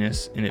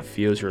nothingness and it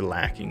feels you're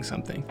lacking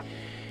something.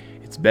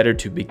 It's better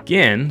to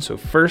begin, so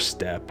first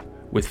step,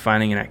 with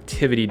finding an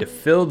activity to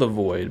fill the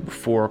void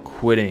before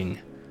quitting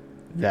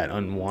that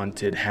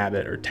unwanted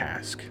habit or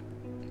task.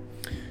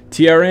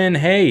 TRN,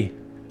 hey,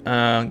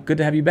 good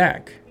to have you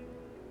back.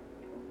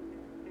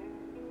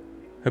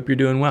 Hope you're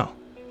doing well.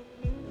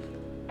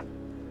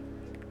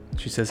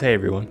 She says, hey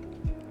everyone,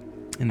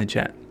 in the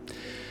chat.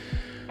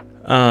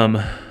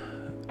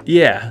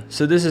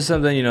 So this is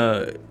something,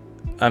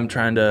 I'm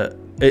trying to,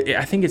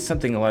 I think it's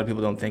something a lot of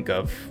people don't think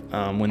of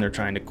when they're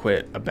trying to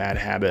quit a bad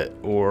habit,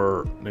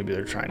 or maybe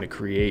they're trying to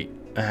create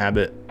a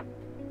habit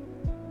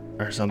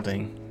or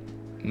something.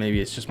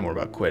 Maybe it's just more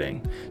about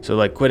quitting. So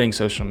like quitting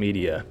social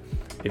media.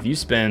 If you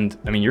spend,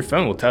 your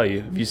phone will tell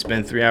you, if you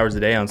spend 3 hours a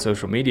day on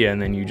social media and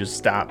then you just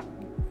stop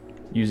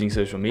using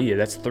social media,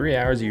 that's 3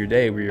 hours of your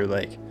day where you're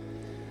like,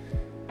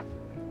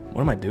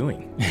 what am I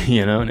doing?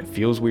 And it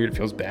feels weird, it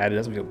feels bad, it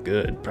doesn't feel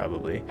good,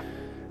 probably.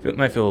 It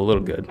might feel a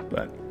little good,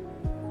 but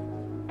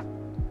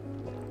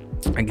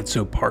I get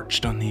so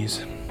parched on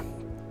these.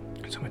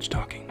 So much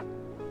talking.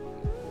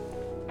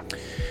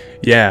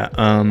 Yeah,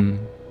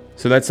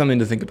 so that's something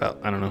to think about.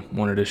 I don't know,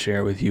 wanted to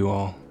share with you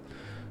all.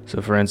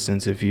 So for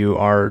instance, if you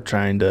are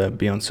trying to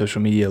be on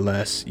social media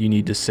less, you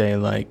need to say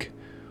like,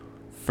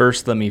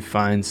 first let me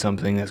find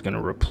something that's going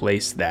to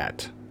replace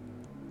that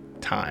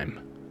time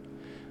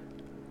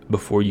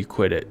before you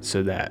quit it,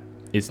 so that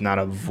it's not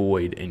a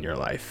void in your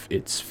life.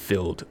 It's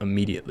filled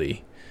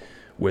immediately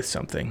with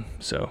something.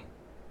 So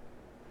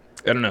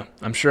I don't know.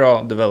 I'm sure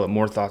I'll develop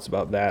more thoughts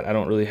about that. I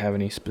don't really have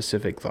any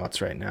specific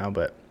thoughts right now,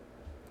 but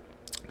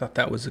I thought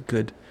that was a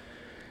good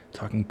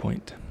talking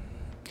point.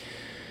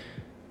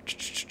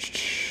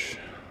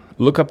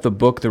 Look up the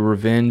book, The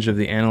Revenge of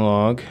the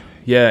Analog.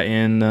 Yeah,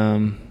 in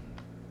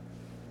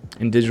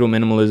Digital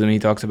Minimalism, he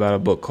talks about a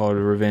book called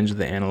The Revenge of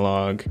the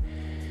Analog.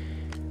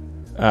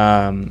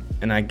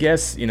 And I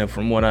guess,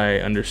 from what I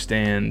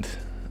understand,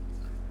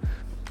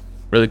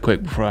 really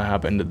quick before I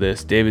hop into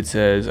this, David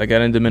says, I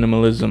got into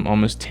minimalism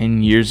almost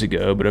 10 years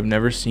ago, but I've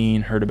never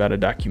heard about a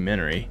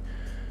documentary.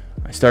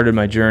 I started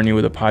my journey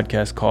with a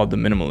podcast called The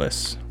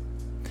Minimalists.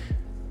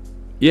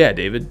 Yeah,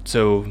 David.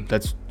 So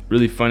that's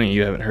really funny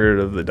you haven't heard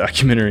of the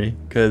documentary,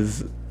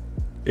 because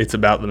it's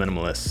about the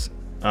minimalists.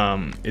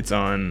 It's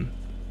on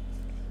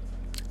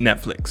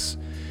Netflix,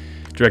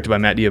 directed by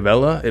Matt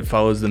D'Avella. It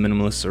follows the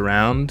minimalists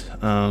around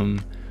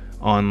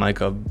on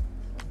like a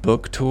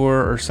book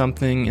tour or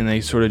something, and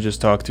they sort of just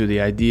talk through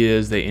the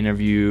ideas. They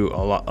interview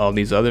all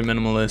these other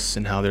minimalists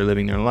and how they're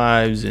living their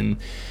lives and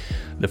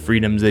the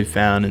freedoms they've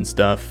found and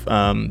stuff.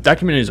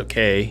 Documentary is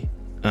okay.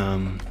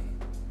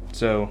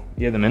 So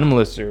yeah, the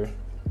minimalists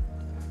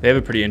they have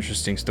a pretty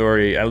interesting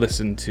story. I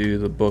listened to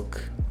the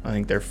book, I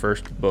think their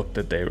first book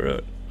that they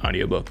wrote,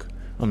 audiobook,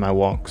 on my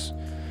walks.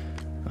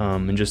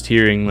 And just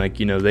hearing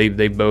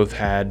they both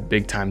had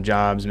big time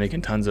jobs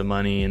making tons of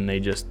money, and they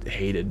just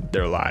hated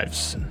their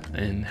lives,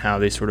 and how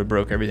they sort of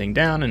broke everything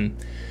down and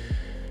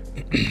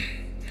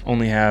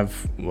only have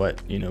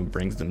what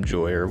brings them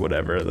joy, or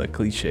whatever the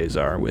cliches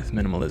are with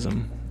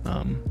minimalism.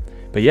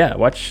 But yeah,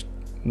 watch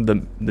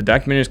the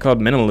documentary is called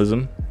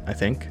Minimalism, I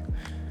think,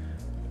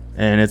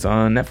 and it's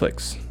on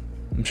Netflix.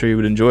 I'm sure you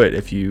would enjoy it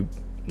if you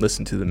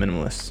listen to The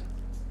Minimalists.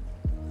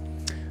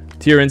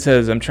 Tierin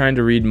says, I'm trying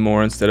to read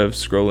more instead of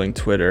scrolling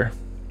Twitter.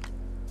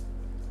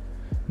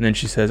 And then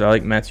she says, I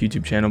like Matt's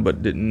YouTube channel,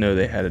 but didn't know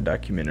they had a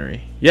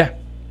documentary. Yeah,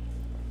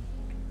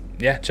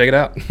 check it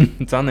out.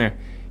 It's on there.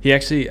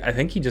 I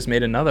think he just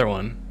made another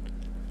one.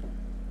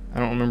 I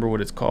don't remember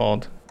what it's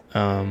called.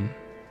 But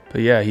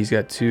yeah, he's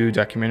got 2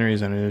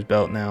 documentaries under his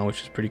belt now,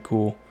 which is pretty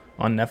cool.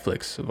 On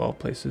Netflix, of all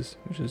places,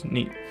 which is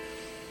neat.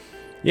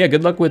 Yeah,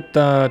 good luck with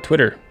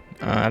Twitter.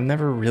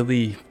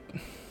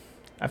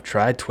 I've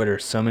tried Twitter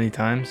so many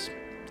times.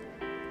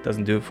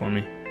 Doesn't do it for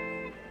me.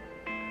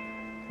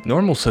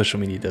 Normal social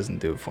media doesn't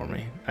do it for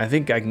me. I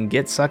think I can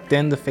get sucked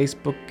into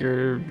Facebook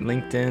or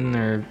LinkedIn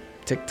or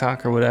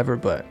TikTok or whatever,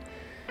 but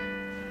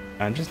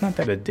I'm just not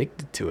that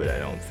addicted to it, I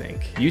don't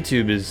think.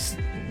 YouTube is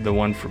the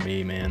one for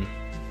me, man.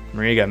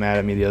 Maria got mad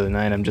at me the other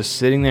night. I'm just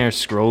sitting there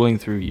scrolling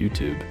through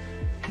YouTube.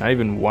 Not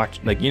even watch,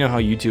 how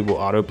YouTube will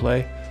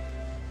autoplay?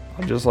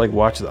 I'll just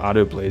watch the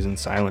autoplays in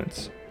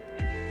silence.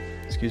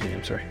 Excuse me,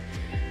 I'm sorry.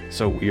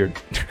 So weird.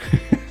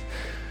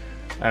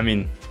 I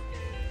mean,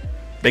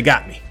 they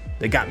got me.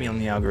 They got me on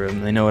the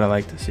algorithm. They know what I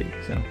like to see.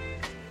 So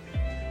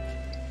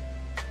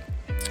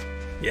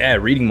yeah,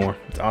 reading more.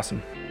 It's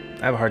awesome.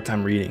 I have a hard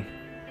time reading.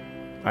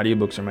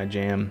 Audiobooks are my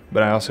jam,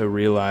 but I also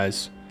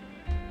realize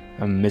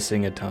I'm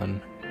missing a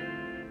ton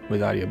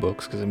with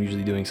audiobooks because I'm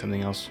usually doing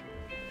something else.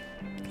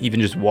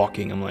 Even just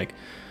walking, I'm like,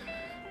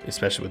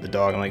 especially with the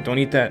dog, I'm like, don't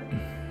eat that.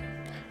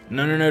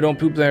 No, don't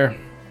poop there.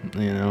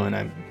 And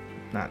I'm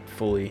not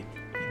fully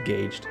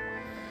engaged.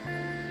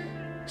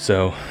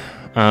 So,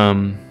 a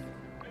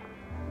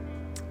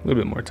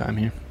little bit more time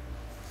here.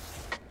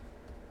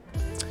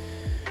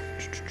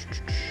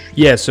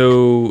 Yeah,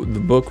 so the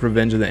book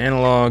Revenge of the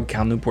Analog,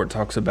 Cal Newport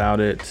talks about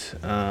it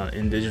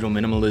in Digital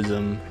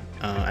Minimalism.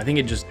 I think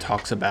it just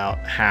talks about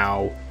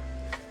how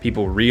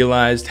people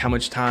realized how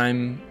much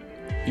time,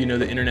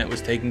 the internet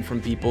was taking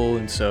from people.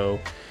 And so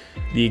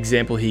the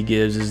example he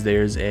gives is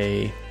there's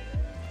a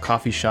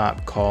coffee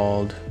shop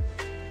called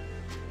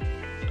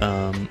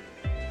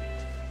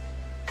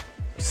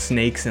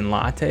Snakes and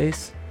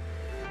Lattes.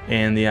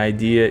 And the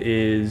idea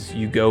is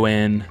you go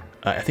in,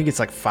 I think it's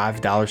like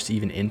 $5 to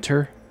even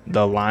enter.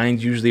 The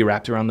line's usually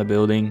wrapped around the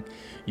building.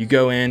 You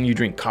go in, you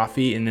drink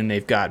coffee, and then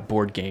they've got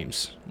board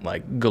games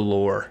like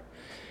galore.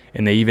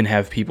 And they even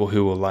have people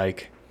who will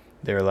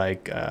they're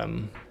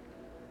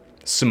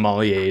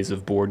sommeliers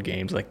of board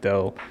games. Like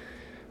they'll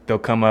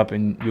come up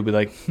and you'll be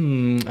like,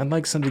 I'd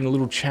like something a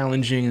little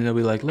challenging. And they'll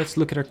be like, let's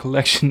look at our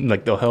collection.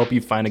 They'll help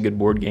you find a good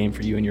board game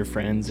for you and your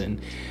friends.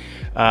 And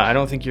I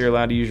don't think you're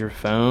allowed to use your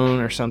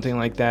phone or something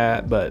like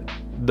that. But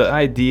the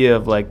idea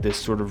of this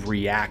sort of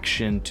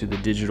reaction to the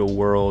digital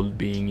world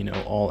being,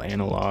 all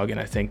analog. And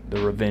I think the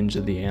revenge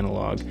of the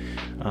analog.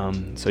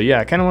 So yeah,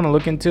 I kind of want to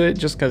look into it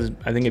just because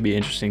I think it'd be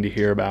interesting to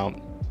hear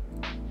about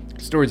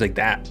stories like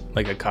that,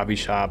 like a coffee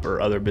shop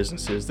or other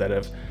businesses that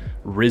have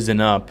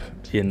risen up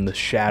in the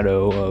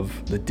shadow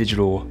of the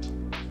digital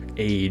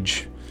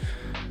age.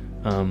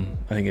 I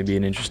think it'd be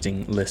an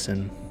interesting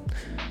listen.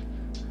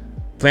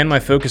 Plan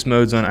my focus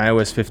modes on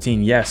iOS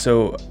 15. Yeah,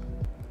 so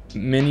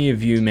many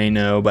of you may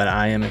know, but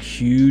I am a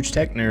huge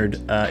tech nerd,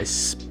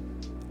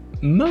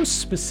 most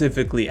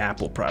specifically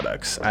Apple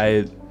products.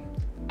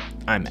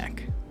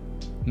 iMac,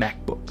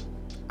 MacBook,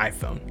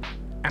 iPhone,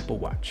 Apple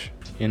Watch.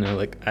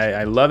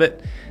 I love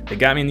it. They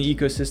got me in the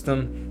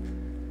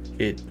ecosystem.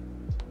 It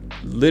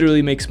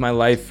literally makes my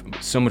life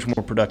so much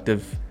more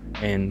productive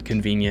and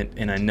convenient,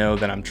 and I know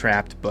that I'm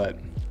trapped, but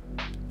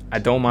I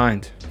don't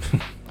mind.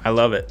 I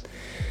love it.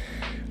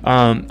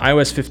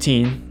 iOS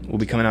 15 will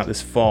be coming out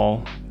this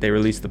fall. They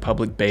released the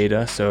public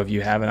beta, so if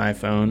you have an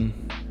iPhone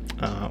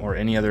or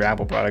any other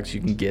Apple products, you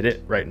can get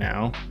it right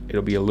now.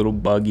 It'll be a little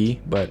buggy,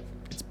 but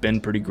it's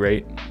been pretty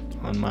great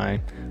on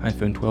my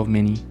iPhone 12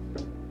 mini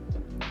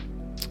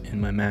and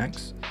my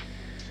Macs.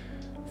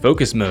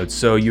 Focus mode.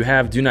 So you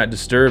have do not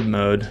disturb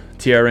mode.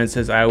 TRN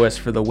says iOS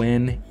for the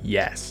win.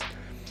 Yes.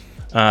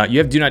 You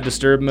have do not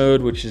disturb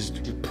mode, which is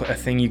a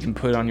thing you can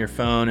put on your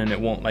phone and it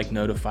won't like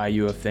notify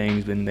you of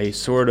things. And they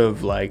sort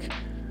of like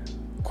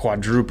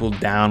quadrupled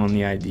down on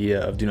the idea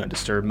of do not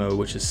disturb mode,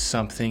 which is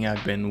something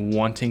I've been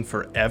wanting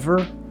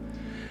forever.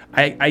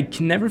 I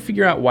can never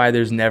figure out why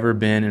there's never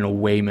been an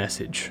away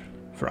message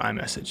for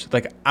iMessage.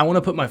 Like, I want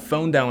to put my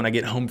phone down when I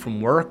get home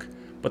from work,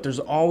 but there's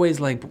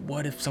always like,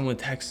 what if someone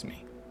texts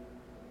me?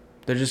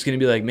 They're just going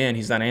to be like, man,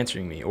 he's not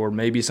answering me, or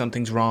maybe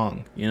something's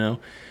wrong,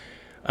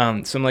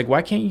 So I'm like,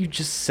 why can't you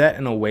just set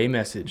an away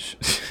message?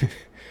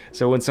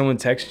 So when someone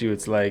texts you,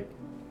 it's like,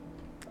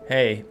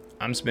 hey,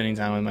 I'm spending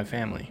time with my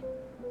family.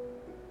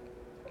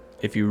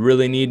 If you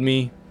really need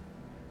me,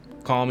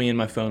 call me and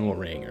my phone will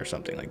ring or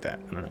something like that.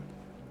 I don't know.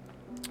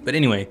 But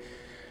anyway,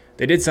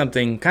 they did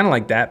something kind of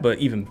like that, but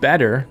even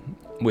better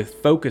with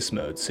focus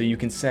mode. So you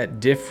can set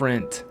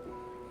different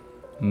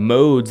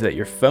modes that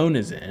your phone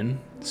is in.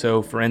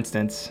 So for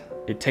instance,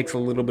 it takes a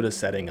little bit of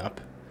setting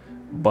up,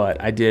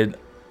 but I did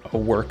a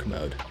work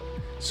mode.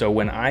 So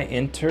when I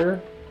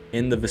enter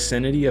in the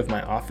vicinity of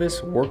my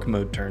office, work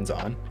mode turns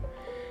on.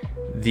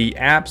 The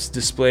apps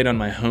displayed on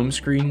my home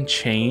screen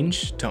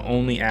change to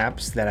only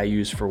apps that I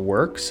use for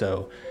work.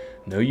 So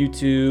no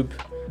YouTube,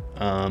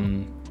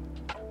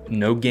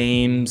 no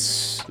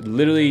games,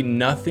 literally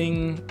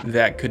nothing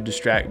that could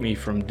distract me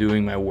from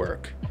doing my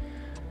work.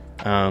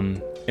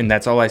 And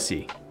that's all I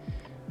see.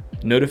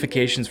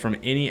 Notifications from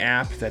any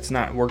app that's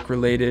not work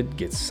related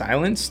get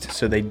silenced.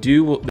 So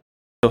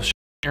they'll show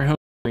your home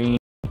screen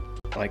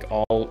like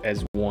all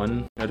as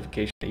one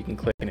notification that you can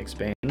click and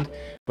expand,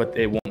 but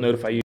it won't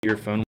notify you. Your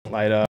phone won't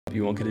light up.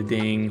 You won't get a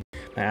ding.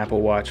 My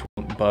Apple Watch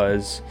won't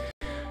buzz.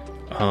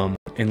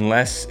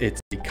 Unless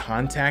it's a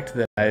contact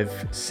that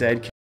I've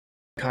said can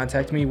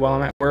contact me while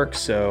I'm at work.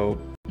 So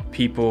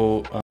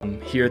people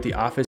here at the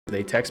office,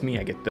 they text me,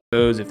 I get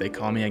those. If they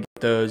call me, I get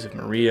those. If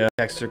Maria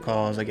texts or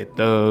calls, I get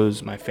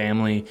those. My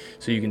family.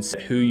 So you can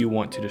set who you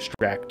want to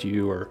distract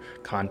you or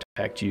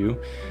contact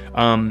you.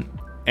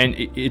 And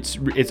it's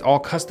all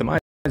customizable.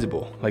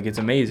 Like, it's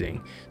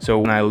amazing. So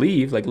when I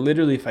leave, like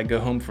literally if I go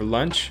home for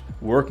lunch,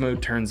 work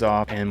mode turns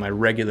off and my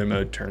regular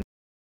mode turns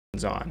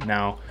on.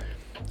 Now,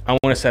 I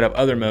want to set up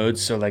other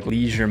modes. So like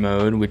leisure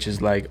mode, which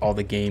is like all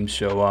the games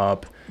show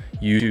up,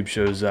 YouTube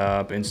shows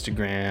up,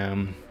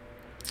 Instagram,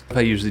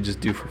 I usually just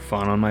do for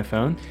fun on my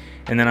phone.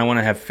 And then I want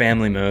to have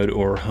family mode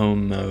or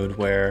home mode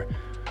where,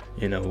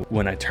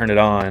 when I turn it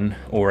on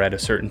or at a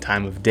certain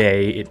time of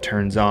day, it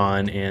turns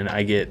on and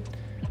I get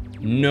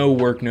no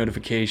work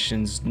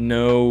notifications,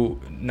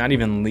 not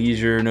even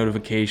leisure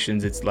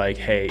notifications. It's like,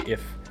 hey,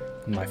 if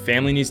my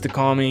family needs to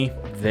call me,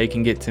 they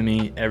can get to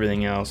me.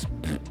 Everything else,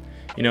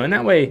 and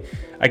that way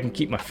I can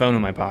keep my phone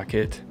in my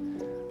pocket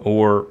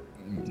or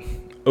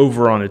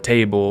over on a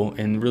table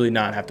and really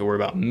not have to worry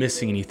about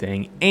missing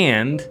anything.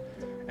 And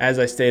as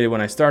I stated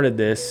when I started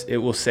this, it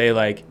will say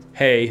like,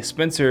 hey,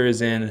 Spencer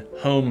is in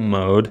home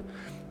mode.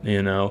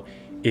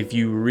 If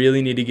you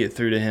really need to get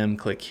through to him,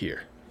 click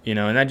here. And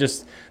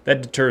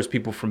that deters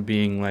people from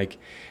being like,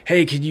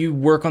 hey, could you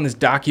work on this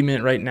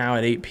document right now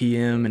at 8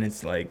 p.m.? And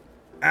it's like,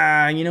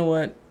 you know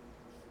what?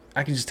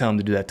 I can just tell him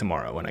to do that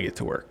tomorrow when I get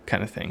to work,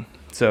 kind of thing.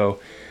 So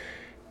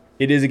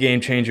it is a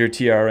game changer,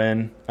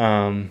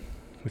 TRN,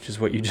 which is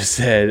what you just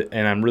said.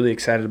 And I'm really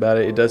excited about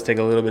it. It does take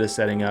a little bit of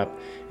setting up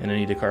and I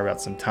need to carve out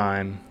some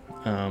time.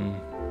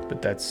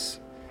 But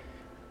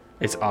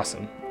it's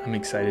awesome. I'm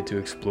excited to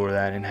explore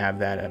that and have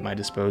that at my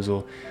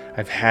disposal.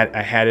 I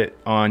had it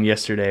on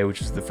yesterday, which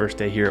was the first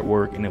day here at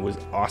work, and it was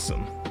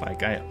awesome.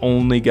 Like, I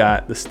only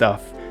got the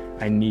stuff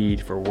I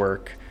need for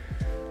work,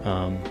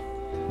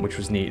 which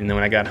was neat. And then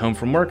when I got home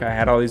from work, I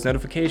had all these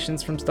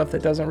notifications from stuff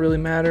that doesn't really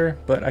matter,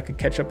 but I could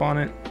catch up on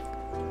it.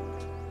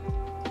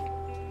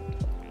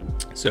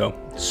 So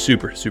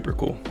super, super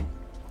cool.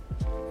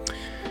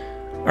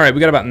 All right,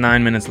 we got about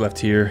 9 minutes left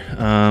here.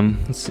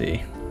 Let's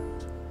see.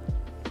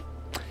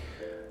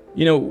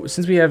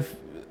 Since we have,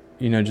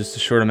 just a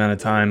short amount of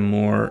time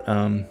more,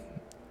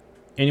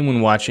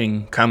 anyone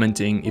watching,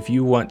 commenting, if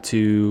you want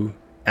to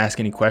ask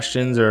any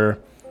questions or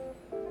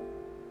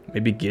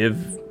maybe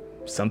give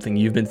something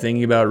you've been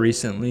thinking about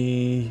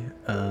recently,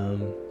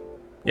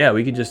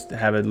 we could just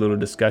have a little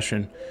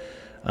discussion.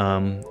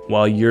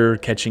 While you're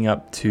catching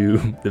up to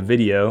the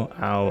video,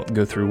 I'll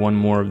go through one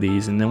more of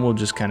these, and then we'll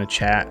just kind of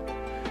chat.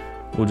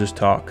 We'll just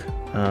talk.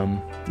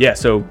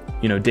 So,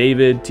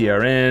 David,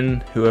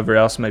 TRN, whoever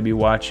else might be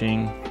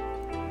watching,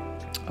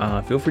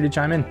 feel free to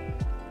chime in.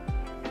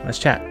 Let's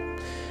chat.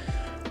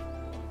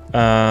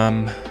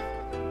 And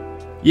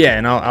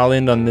I'll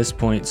end on this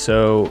point.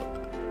 So,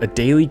 a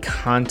daily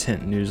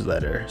content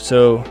newsletter.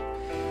 So,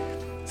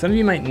 some of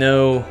you might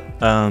know,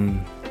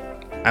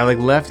 I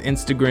left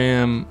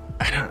Instagram.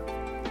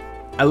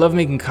 I love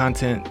making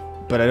content,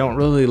 but I don't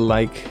really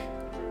like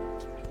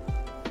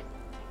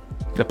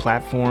the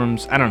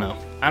platforms. I don't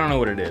know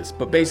what it is,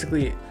 but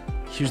basically,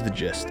 here's the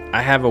gist.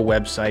 I have a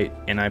website,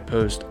 and I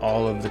post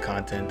all of the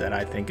content that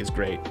I think is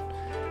great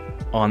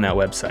on that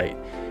website.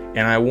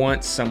 And I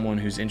want someone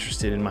who's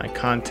interested in my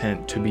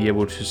content to be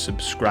able to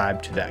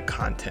subscribe to that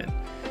content.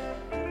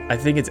 I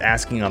think it's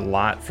asking a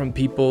lot from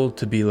people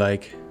to be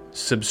like,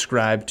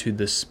 subscribe to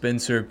the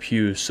Spencer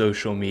Pugh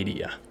social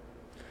media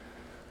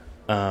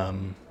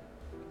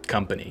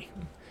company.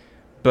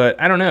 But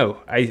I don't know.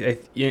 I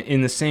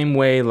in the same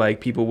way,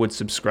 like people would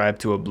subscribe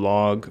to a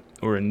blog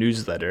or a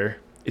newsletter,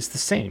 it's the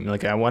same.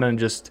 Like I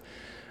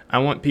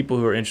want people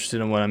who are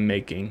interested in what I'm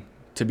making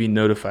to be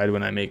notified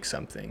when I make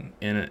something.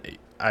 And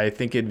I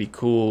think it'd be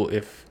cool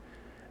if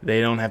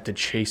they don't have to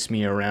chase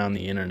me around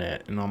the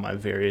internet and on my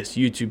various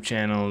YouTube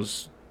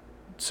channels,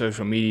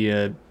 social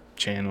media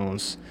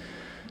channels.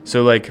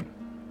 So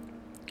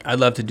I'd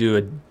love to do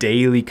a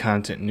daily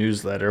content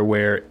newsletter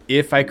where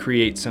if I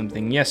create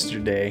something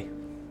yesterday,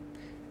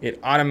 it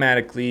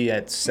automatically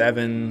at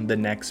 7 the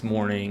next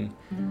morning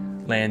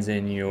lands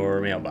in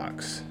your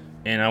mailbox.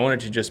 And I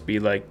want it to just be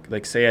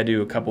like say I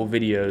do a couple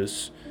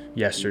videos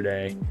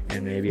yesterday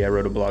and maybe I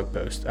wrote a blog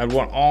post. I'd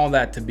want all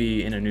that to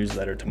be in a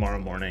newsletter tomorrow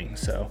morning.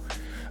 So,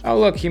 oh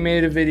look, he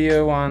made a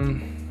video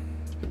on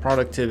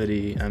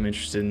productivity. I'm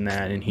interested in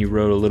that. And he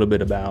wrote a little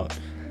bit about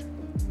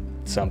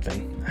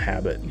something, a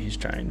habit he's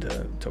trying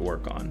to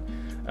work on.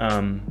 I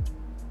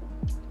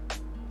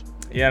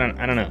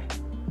don't know.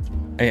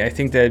 I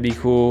think that'd be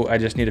cool. I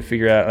just need to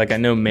figure out, I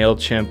know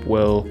MailChimp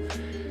will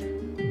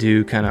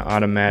do kind of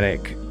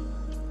automatic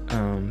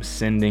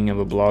sending of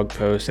a blog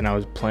post, and I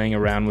was playing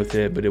around with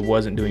it, but it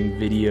wasn't doing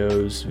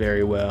videos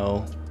very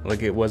well.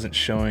 It wasn't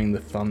showing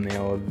the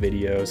thumbnail of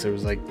videos. It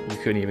was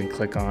you couldn't even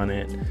click on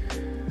it.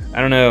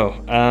 I don't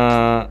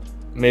know.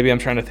 Maybe I'm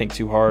trying to think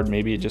too hard.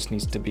 Maybe it just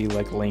needs to be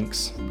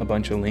links, a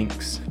bunch of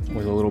links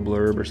with a little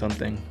blurb or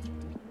something.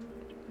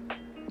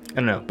 I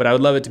don't know, but I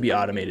would love it to be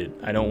automated.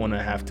 I don't want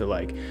to have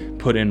to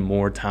put in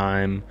more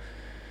time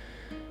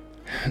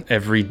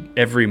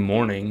every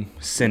morning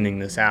sending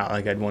this out.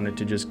 I'd want it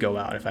to just go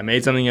out. If I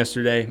made something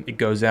yesterday, it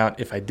goes out.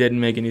 If I didn't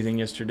make anything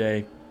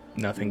yesterday,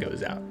 nothing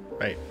goes out,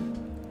 right?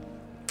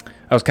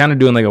 I was kind of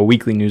doing a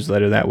weekly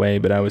newsletter that way,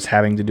 but I was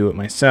having to do it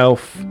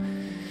myself,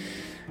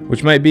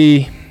 which may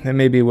be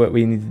what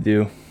we need to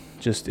do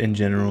just in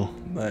general.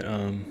 But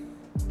I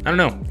don't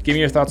know. Give me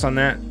your thoughts on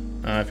that.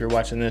 If you're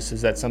watching this,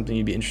 is that something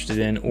you'd be interested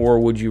in, or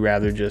would you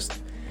rather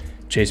just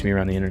chase me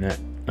around the internet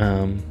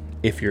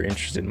if you're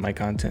interested in my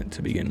content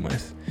to begin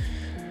with?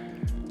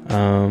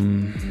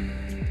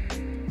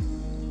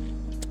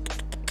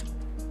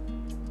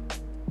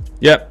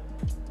 Yep,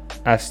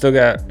 I've still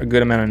got a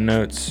good amount of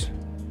notes.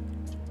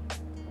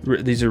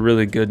 These are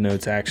really good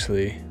notes,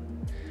 actually,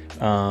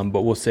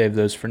 but we'll save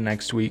those for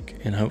next week,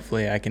 and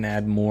hopefully I can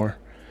add more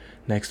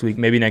next week.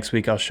 Maybe next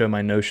week I'll show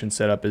my Notion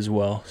setup as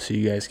well, so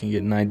you guys can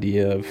get an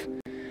idea of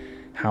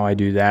how I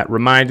do that.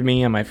 Remind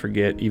me, I might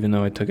forget, even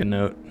though I took a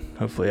note.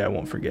 Hopefully I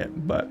won't forget.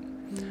 But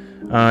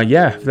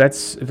if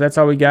that's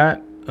all we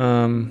got,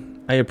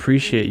 I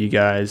appreciate you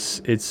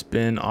guys. It's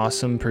been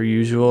awesome per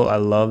usual. I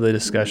love the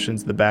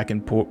discussions, the back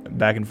and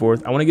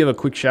forth. I want to give a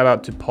quick shout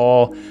out to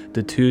Paul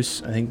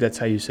Detus. I think that's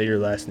how you say your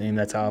last name.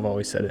 That's how I've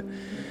always said it.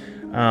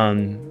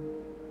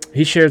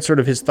 He shared sort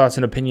of his thoughts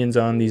and opinions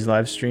on these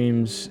live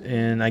streams,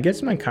 and I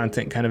guess my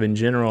content kind of in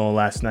general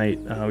last night.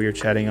 We were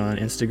chatting on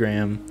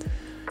Instagram.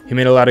 He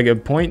made a lot of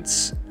good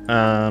points,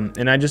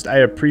 and I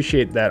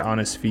appreciate that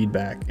honest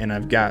feedback, and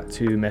I've got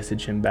to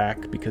message him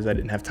back because I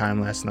didn't have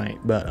time last night.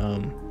 But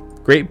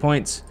great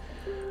points.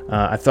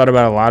 I thought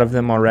about a lot of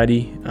them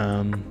already.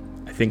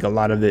 I think a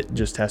lot of it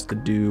just has to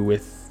do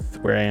with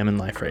where I am in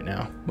life right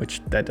now,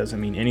 which that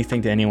doesn't mean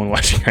anything to anyone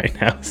watching right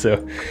now.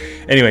 So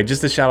anyway,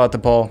 just a shout out to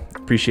Paul.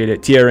 Appreciate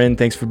it. TRN,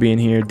 thanks for being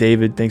here.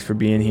 David, thanks for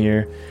being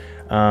here.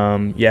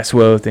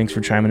 Yeswo, thanks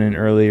for chiming in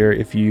earlier.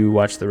 If you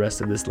watch the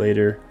rest of this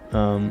later,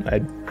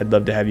 I'd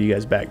love to have you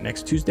guys back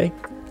next Tuesday,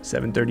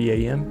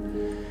 7:30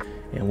 a.m.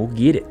 and we'll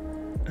get it.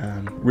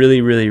 Really,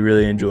 really,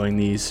 really enjoying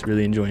these.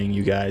 Really enjoying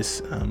you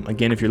guys.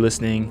 Again, if you're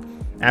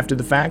listening after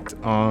the fact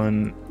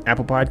on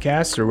Apple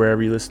Podcasts or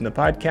wherever you listen to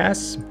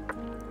podcasts,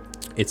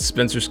 it's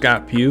Spencer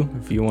Scott Pugh.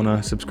 If you want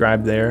to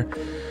subscribe there,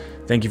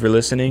 thank you for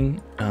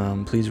listening.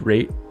 Please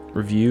rate,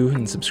 review,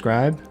 and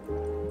subscribe.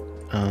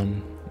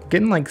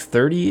 Getting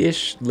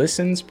 30-ish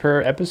listens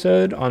per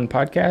episode on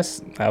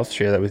podcasts. I'll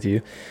share that with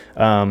you,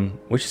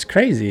 which is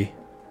crazy.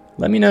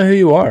 Let me know who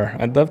you are.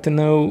 I'd love to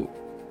know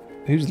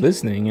who's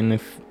listening, and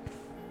if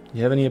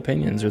you have any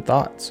opinions or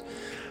thoughts.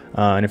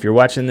 And if you're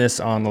watching this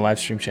on the live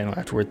stream channel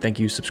afterward, thank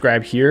you.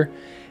 Subscribe here.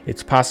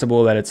 It's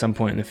possible that at some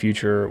point in the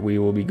future we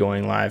will be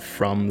going live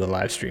from the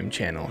live stream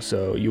channel,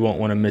 so you won't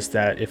want to miss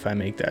that if I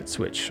make that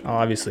switch. I'll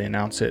obviously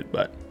announce it,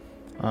 but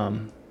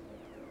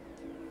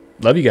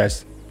love you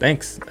guys.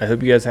 Thanks. I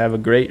hope you guys have a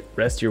great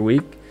rest of your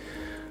week.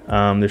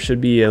 There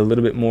should be a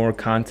little bit more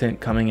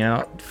content coming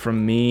out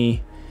from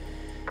me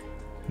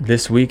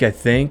this week, I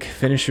think.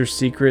 Finish Your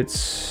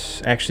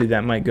Secrets. Actually,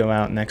 that might go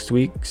out next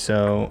week.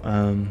 So,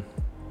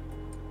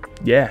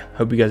 yeah,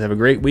 hope you guys have a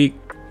great week.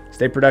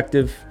 Stay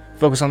productive.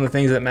 Focus on the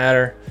things that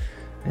matter.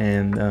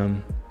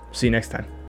 And see you next time.